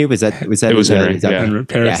Henry. Was that? It was Henry.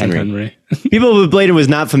 Paris and Henry. People who Bladen was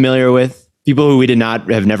not familiar with. People who we did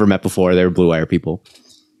not have never met before. They were Blue Wire people.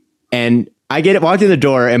 And I walked in the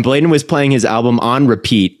door, and Bladen was playing his album on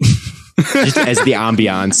repeat, just as the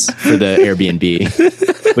ambiance for the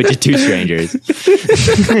Airbnb, which is two strangers.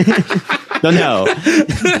 No.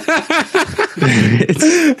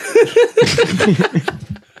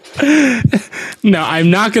 No, I'm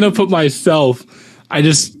not going to put myself.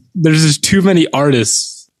 There's just too many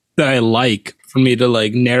artists that I like for me to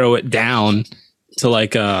like narrow it down to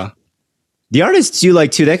like the artists you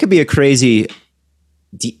like too. That could be a crazy.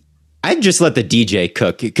 I'd just let the DJ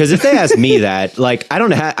cook, because if they ask me that, like, I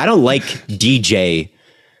don't like DJ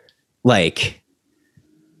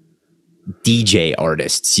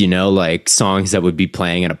artists, like songs that would be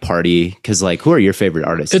playing at a party. Because like, who are your favorite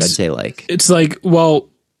artists? I'd say like it's like, well,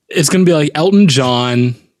 it's gonna be like Elton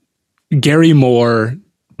John, Gary Moore,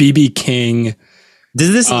 BB King.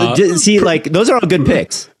 Does this see like those are all good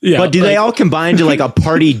picks? Yeah, but do they all combine to like a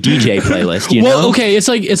party DJ playlist? Well, okay, it's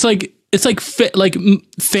like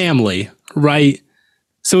family, right?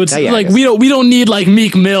 So it's like we don't need like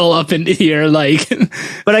Meek Mill up in here, like.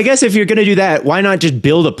 But I guess if you're gonna do that, why not just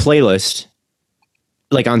build a playlist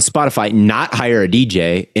like on Spotify, not hire a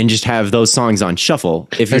DJ, and just have those songs on shuffle?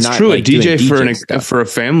 If you're not, true, like, a DJ for a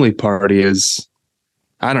family party is.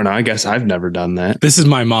 I don't know. I guess I've never done that. This is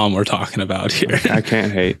my mom we're talking about here. I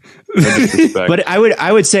can't hate. No but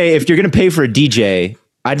I would say if you're going to pay for a DJ,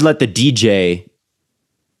 I'd let the DJ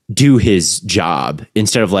do his job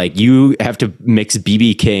instead of like you have to mix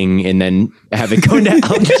BB King and then have it go down.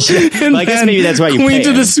 Well, I guess maybe that's why you Queens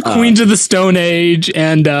of the Stone Age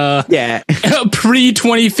and pre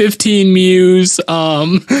 2015 Muse.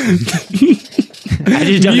 I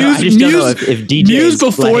just don't know if DJs Muse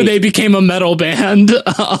before like, they became a metal band.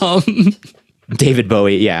 David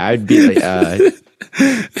Bowie, yeah, I'd be like,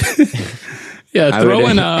 throw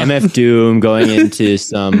in MF Doom going into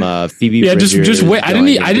some Phoebe. Yeah, just wait. I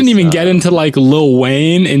didn't even get into like Lil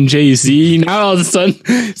Wayne and Jay-Z. Now all of a sudden,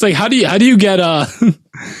 it's like how do you get you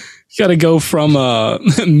gotta go from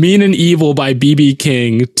Mean and Evil by BB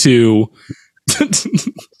King to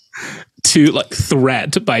like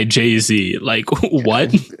Threat by Jay-Z. Like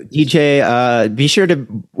what? DJ, be sure to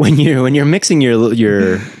when you're mixing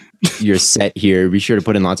your set here, be sure to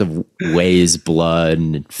put in lots of Ways Blood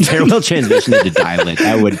and Farewell Transmission into Dial-It.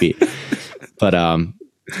 That would be. But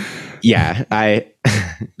yeah, I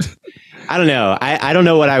don't know. I don't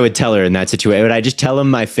know what I would tell her in that situation. Would I just tell him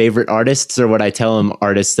my favorite artists, or would I tell him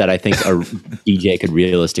artists that I think a DJ could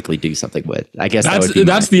realistically do something with? I guess that's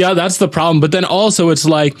the problem. But then also it's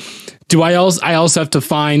like, I also have to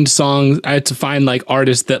find songs. I have to find like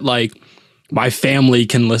artists that like my family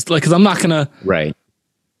can list. Like, because I'm not gonna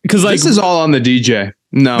because like this is all on the DJ.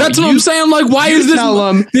 No, that's what I'm saying. Like, why is this?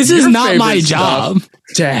 This is not my job.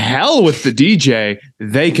 To hell with the DJ.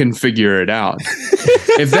 They can figure it out.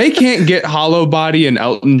 If they can't get Hollow Body and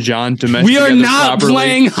Elton John to mesh together we are not properly,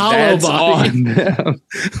 playing Hollow Body.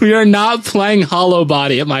 We are not playing Hollow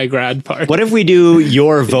Body at my grad party. What if we do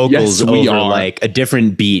your vocals over are. like a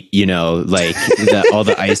different beat? Like all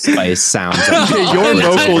the Ice Spice sounds. Your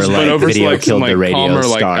vocals, but over Video like Killed some, the Radio calmer,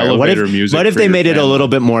 Star. Like elevator music. What if they made it a little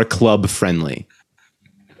bit more club friendly?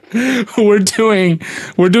 We're doing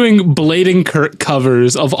Bladen Kirk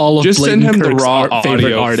covers of all of just Bladen send him Kirk's the raw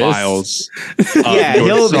favorite audio artists. files. Yeah,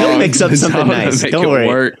 he'll mix up something nice. Don't worry.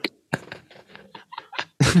 Work.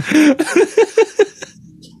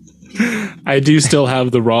 I do still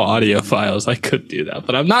have the raw audio files. I could do that,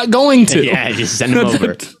 but I'm not going to. Yeah, just send them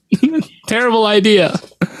over. Terrible idea.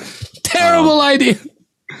 Terrible idea.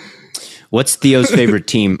 What's Theo's favorite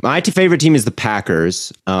team? My favorite team is the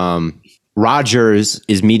Packers. Rodgers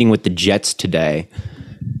is meeting with the Jets today.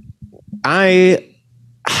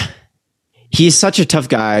 He's such a tough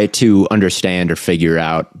guy to understand or figure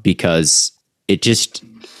out, because it just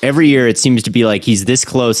every year it seems to be like he's this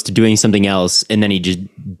close to doing something else and then he just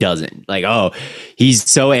doesn't. Like, oh, he's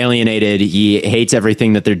so alienated. He hates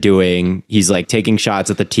everything that they're doing. He's like taking shots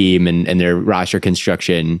at the team and their roster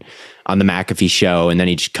construction on the McAfee show, and then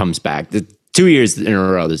he just comes back. 2 years in a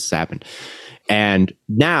row this has happened. And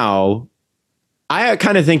now I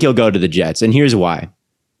kind of think he'll go to the Jets, and here's why.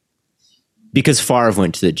 because Favre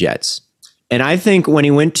went to the Jets. And I think when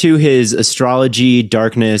he went to his astrology,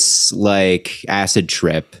 darkness, like acid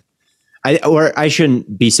trip, I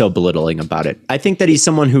shouldn't be so belittling about it. I think that he's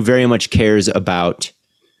someone who very much cares about,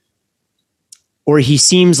 or he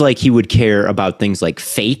seems like he would care about things like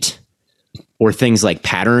fate or things like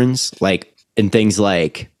patterns, like, and things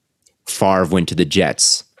like Favre went to the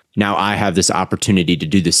Jets. Now I have this opportunity to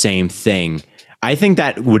do the same thing. I think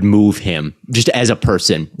that would move him just as a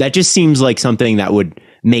person. That just seems like something that would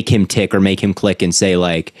make him tick or make him click and say,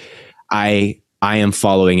 like, I am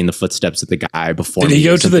following in the footsteps of the guy before me. Did he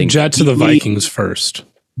go to the Jets or the Vikings first?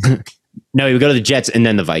 No, he would go to the Jets and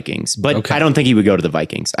then the Vikings. But okay. I don't think he would go to the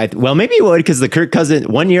Vikings. Well, maybe he would, because the Kirk Cousins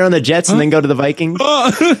 1 year on the Jets and then go to the Vikings.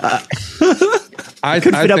 I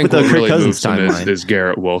could fit up with the Kirk Cousins timeline. Is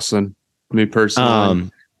Garrett Wilson. Me personally,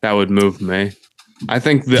 that would move me. I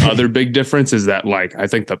think the other big difference is that, like, I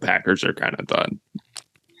think the Packers are kind of done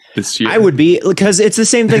this year. I would be, because it's the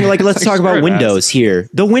same thing. Like, let's talk about windows here.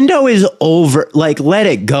 The window is over. Like, let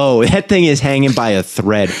it go. That thing is hanging by a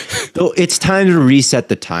thread. So it's time to reset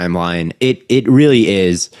the timeline. It really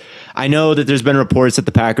is. I know that there's been reports that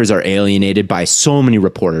the Packers are alienated by so many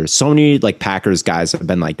reporters. So many, like, Packers guys have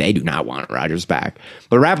been like, they do not want Rodgers back.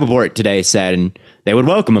 But Rappaport today said they would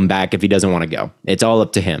welcome him back if he doesn't want to go. It's all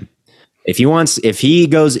up to him. If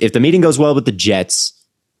the meeting goes well with the Jets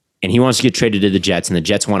and he wants to get traded to the Jets and the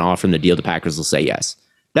Jets want to offer him the deal, the Packers will say yes.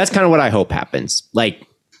 That's kind of what I hope happens. Like,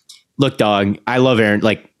 look, dog, I love Aaron.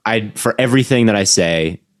 Like, for everything that I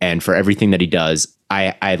say and for everything that he does,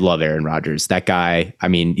 I love Aaron Rodgers. That guy, I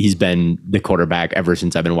mean, he's been the quarterback ever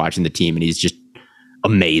since I've been watching the team, and he's just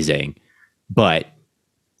amazing. But,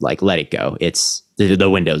 like, let it go. It's the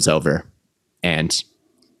window's over. And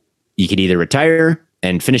he could either retire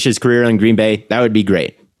and finish his career in Green Bay. That would be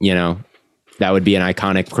great. You know, that would be an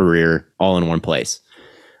iconic career all in one place.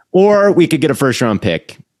 Or we could get a first round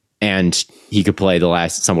pick and he could play the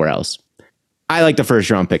last somewhere else. I like the first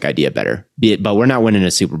round pick idea better, but we're not winning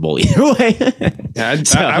a Super Bowl either way. Yeah,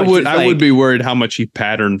 I would be worried how much he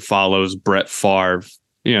pattern follows Brett Favre,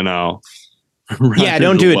 you know. Yeah,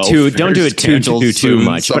 don't do it too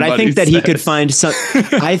much. But I think that he could find some.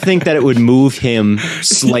 I think that it would move him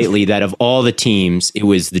slightly. That of all the teams, it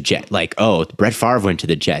was the Jets. Like, oh, Brett Favre went to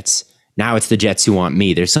the Jets. Now it's the Jets who want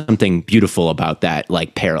me. There's something beautiful about that,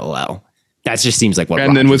 like, parallel. That just seems like what.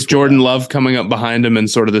 And then with Jordan Love coming up behind him in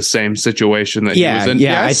sort of the same situation that he was in.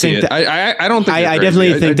 Yeah, I think that, I don't think I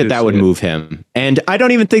definitely think that would move him, and I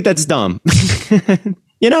don't even think that's dumb.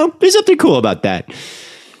 You know, there's something cool about that.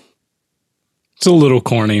 It's a little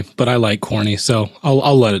corny, but I like corny, so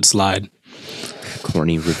I'll let it slide.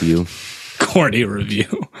 Corny review.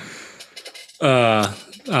 But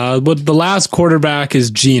the last quarterback is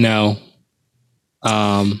Geno.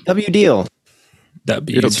 W deal.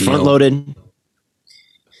 It's front loaded.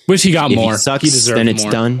 Wish he got more. He sucks, then it's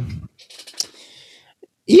more. Done.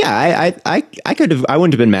 Yeah, I could have. I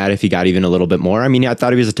wouldn't have been mad if he got even a little bit more. I mean, I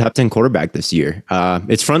thought he was a top 10 quarterback this year.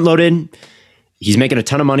 It's front loaded. He's making a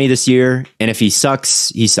ton of money this year, and if he sucks,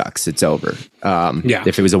 he sucks. It's over.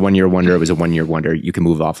 If it was a 1 year wonder, it was a 1 year wonder. You can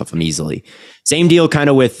move off of him easily. Same deal, kind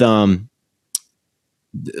of with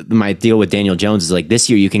my deal with Daniel Jones is like this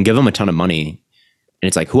year you can give him a ton of money, and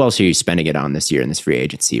it's like, who else are you spending it on this year in this free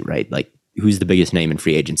agency, right? Like, who's the biggest name in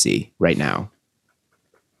free agency right now?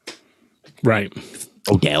 Right.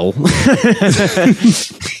 Odell.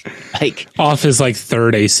 Like, off his like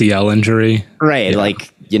third ACL injury. Right. Yeah.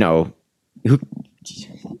 Like, you know,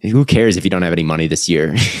 who cares if you don't have any money this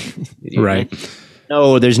year? Right.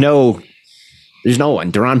 No, there's no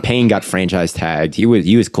one. Daron Payne got franchise tagged. He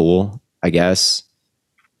was cool, I guess.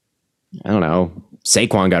 I don't know.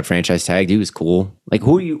 Saquon got franchise tagged. He was cool. Like,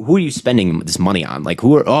 who are you spending this money on? Like,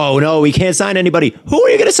 oh no, we can't sign anybody. Who are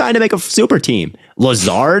you going to sign to make a super team?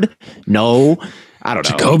 Lazard? No, I don't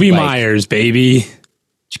know. Jacoby Myers, baby.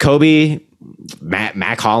 Jacoby,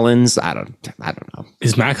 Mac Hollins. I don't know.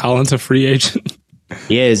 Is Mac Hollins a free agent?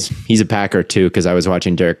 He is. He's a Packer too, because I was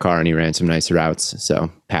watching Derek Carr and he ran some nice routes. So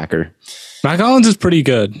Packer. Mac Hollins is pretty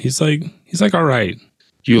good. He's like all right.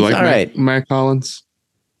 Do you like Mac Hollins?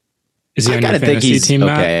 Is he on your fantasy team,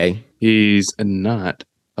 Matt? Okay. He's not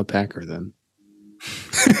a Packer then.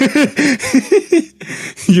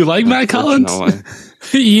 You like Matt Collins?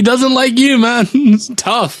 He doesn't like you, man. It's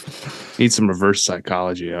tough. Need some reverse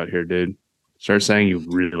psychology out here, dude. Start saying you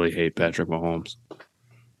really hate Patrick Mahomes.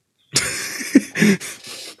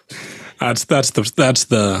 That's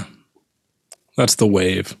the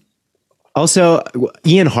wave. Also,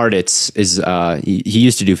 Ian Hartitz is he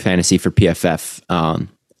used to do fantasy for PFF.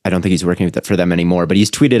 I don't think he's working for them anymore, but he's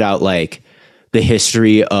tweeted out like the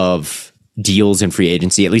history of deals in free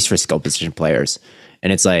agency, at least for skill position players.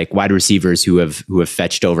 And it's like wide receivers who have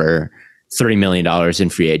fetched over $30 million in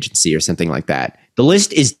free agency or something like that. The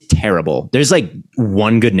list is terrible. There's like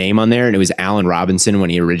one good name on there, and it was Allen Robinson when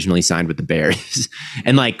he originally signed with the Bears,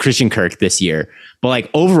 and like Christian Kirk this year. But like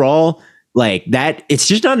overall, like that, it's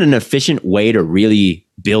just not an efficient way to really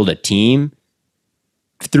build a team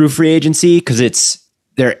through free agency, because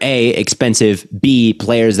they're A, expensive, B,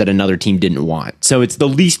 players that another team didn't want. So it's the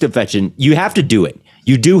least efficient. You have to do it.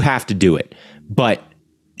 You do have to do it, but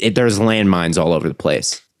there's landmines all over the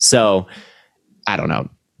place. So I don't know.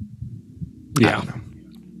 Yeah.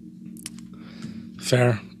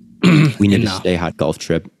 Fair. We need a stay hot golf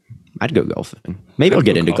trip. I'd go golfing. Maybe I'll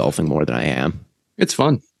get into golfing more than I am. It's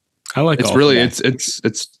fun. I like it's golfing. Really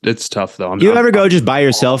it's tough though. Do you ever go just by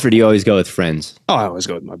yourself, or do you always go with friends? Oh, I always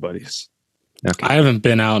go with my buddies. Okay. I haven't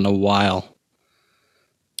been out in a while.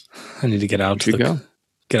 I need to get out to the course.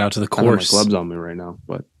 I don't have my clubs on me right now,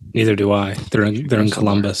 but neither do I. They're in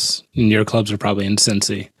Columbus. And your clubs are probably in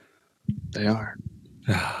Cincy. They are.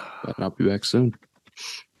 But I'll be back soon.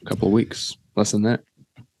 A couple of weeks. Less than that.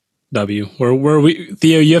 Where we,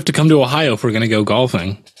 Theo, you have to come to Ohio if we're going to go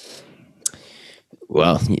golfing.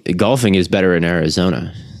 Well, golfing is better in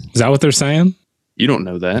Arizona. Is that what they're saying? You don't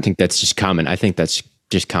know that. I think that's just common. I think that's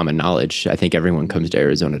just common knowledge. I think everyone comes to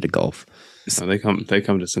Arizona to golf. No, they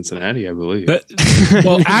come to Cincinnati, I believe.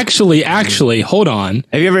 Well, actually, hold on.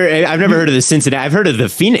 Have you ever? I've never heard of the Cincinnati. I've heard of the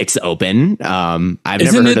Phoenix Open. I've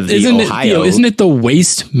never heard of the Ohio. Isn't it the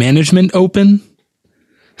Waste Management Open?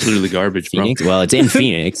 Literally garbage, bro. Phoenix? Well, it's in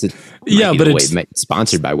Phoenix. Yeah, but it's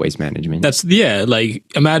sponsored by Waste Management. Like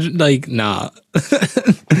imagine, like, nah.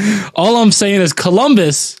 All I'm saying is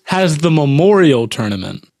Columbus has the Memorial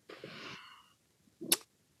Tournament.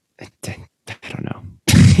 I don't know.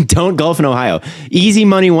 Don't golf in Ohio. Easy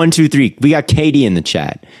money 1, 2, 3. We got KD in the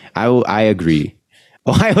chat. I agree.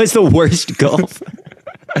 Ohio is the worst golf.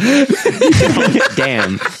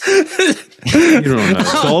 Damn. You don't know.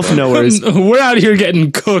 Golf knowers. We're out here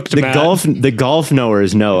getting cooked. The golf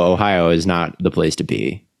knowers know Ohio is not the place to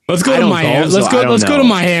be. Let's go to Miami. Let's go to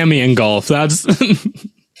Miami and golf. That's.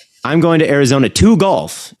 I'm going to Arizona to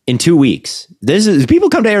golf in 2 weeks. People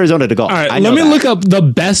come to Arizona to golf. All right, let me look up the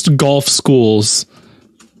best golf schools.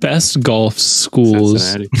 Best golf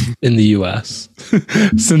schools in the U.S.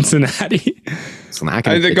 Cincinnati.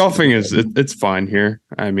 The golfing it's fine here.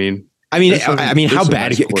 I mean, how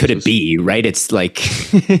bad could it be? Right? It's like,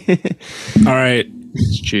 all right,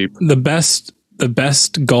 it's cheap. The best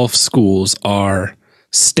golf schools are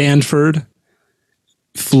Stanford,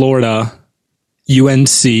 Florida,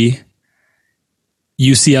 UNC,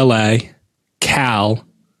 UCLA, Cal,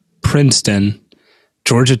 Princeton,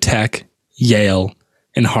 Georgia Tech, Yale,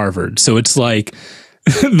 and Harvard. So it's like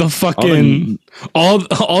the fucking all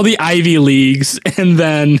the Ivy Leagues, and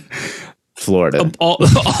then Florida, all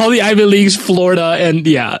the Ivy Leagues, Florida, and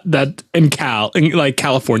like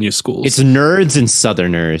California schools. It's nerds and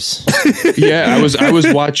Southerners. Yeah, I was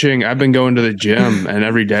watching. I've been going to the gym, and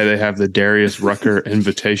every day they have the Darius Rucker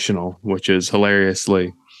Invitational, which is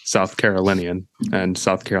hilariously South Carolinian, and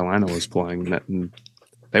South Carolina was playing that, and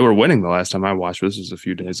they were winning the last time I watched. This was a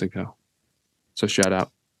few days ago. So shout out.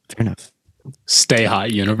 Fair enough. Stay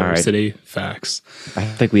Hot University. Right. Facts. I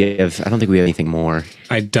don't think we have anything more.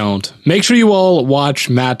 I don't. Make sure you all watch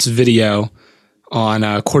Matt's video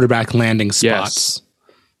on quarterback landing spots.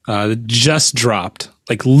 Yes. Just dropped.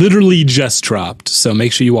 Like literally just dropped. So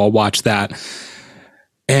make sure you all watch that.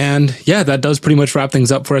 And yeah, that does pretty much wrap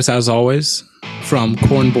things up for us as always. From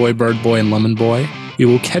Corn Boy, Bird Boy, and Lemon Boy, we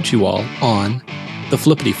will catch you all on the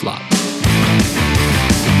Flippity Flop.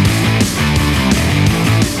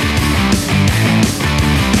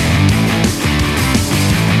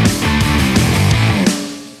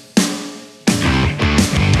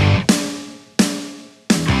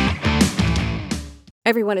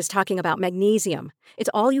 Everyone is talking about magnesium. It's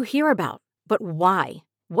all you hear about. But why?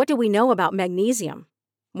 What do we know about magnesium?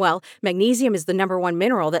 Well, magnesium is the #1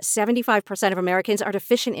 mineral that 75% of Americans are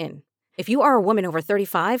deficient in. If you are a woman over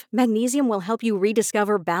 35, magnesium will help you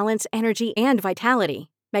rediscover balance, energy, and vitality.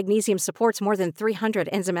 Magnesium supports more than 300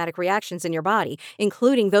 enzymatic reactions in your body,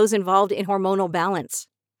 including those involved in hormonal balance.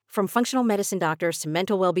 From functional medicine doctors to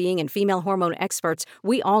mental well-being and female hormone experts,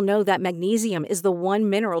 we all know that magnesium is the one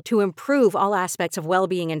mineral to improve all aspects of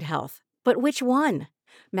well-being and health. But which one?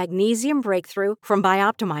 Magnesium Breakthrough from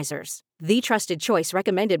Bioptimizers, the trusted choice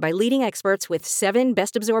recommended by leading experts with 7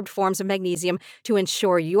 best-absorbed forms of magnesium to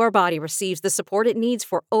ensure your body receives the support it needs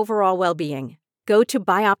for overall well-being. Go to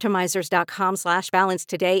bioptimizers.com/balance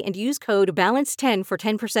today and use code BALANCE10 for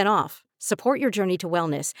 10% off. Support your journey to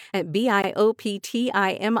wellness at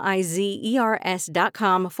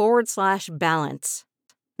bioptimizers.com/balance.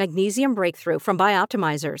 Magnesium Breakthrough from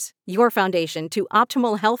Bioptimizers, your foundation to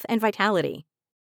optimal health and vitality.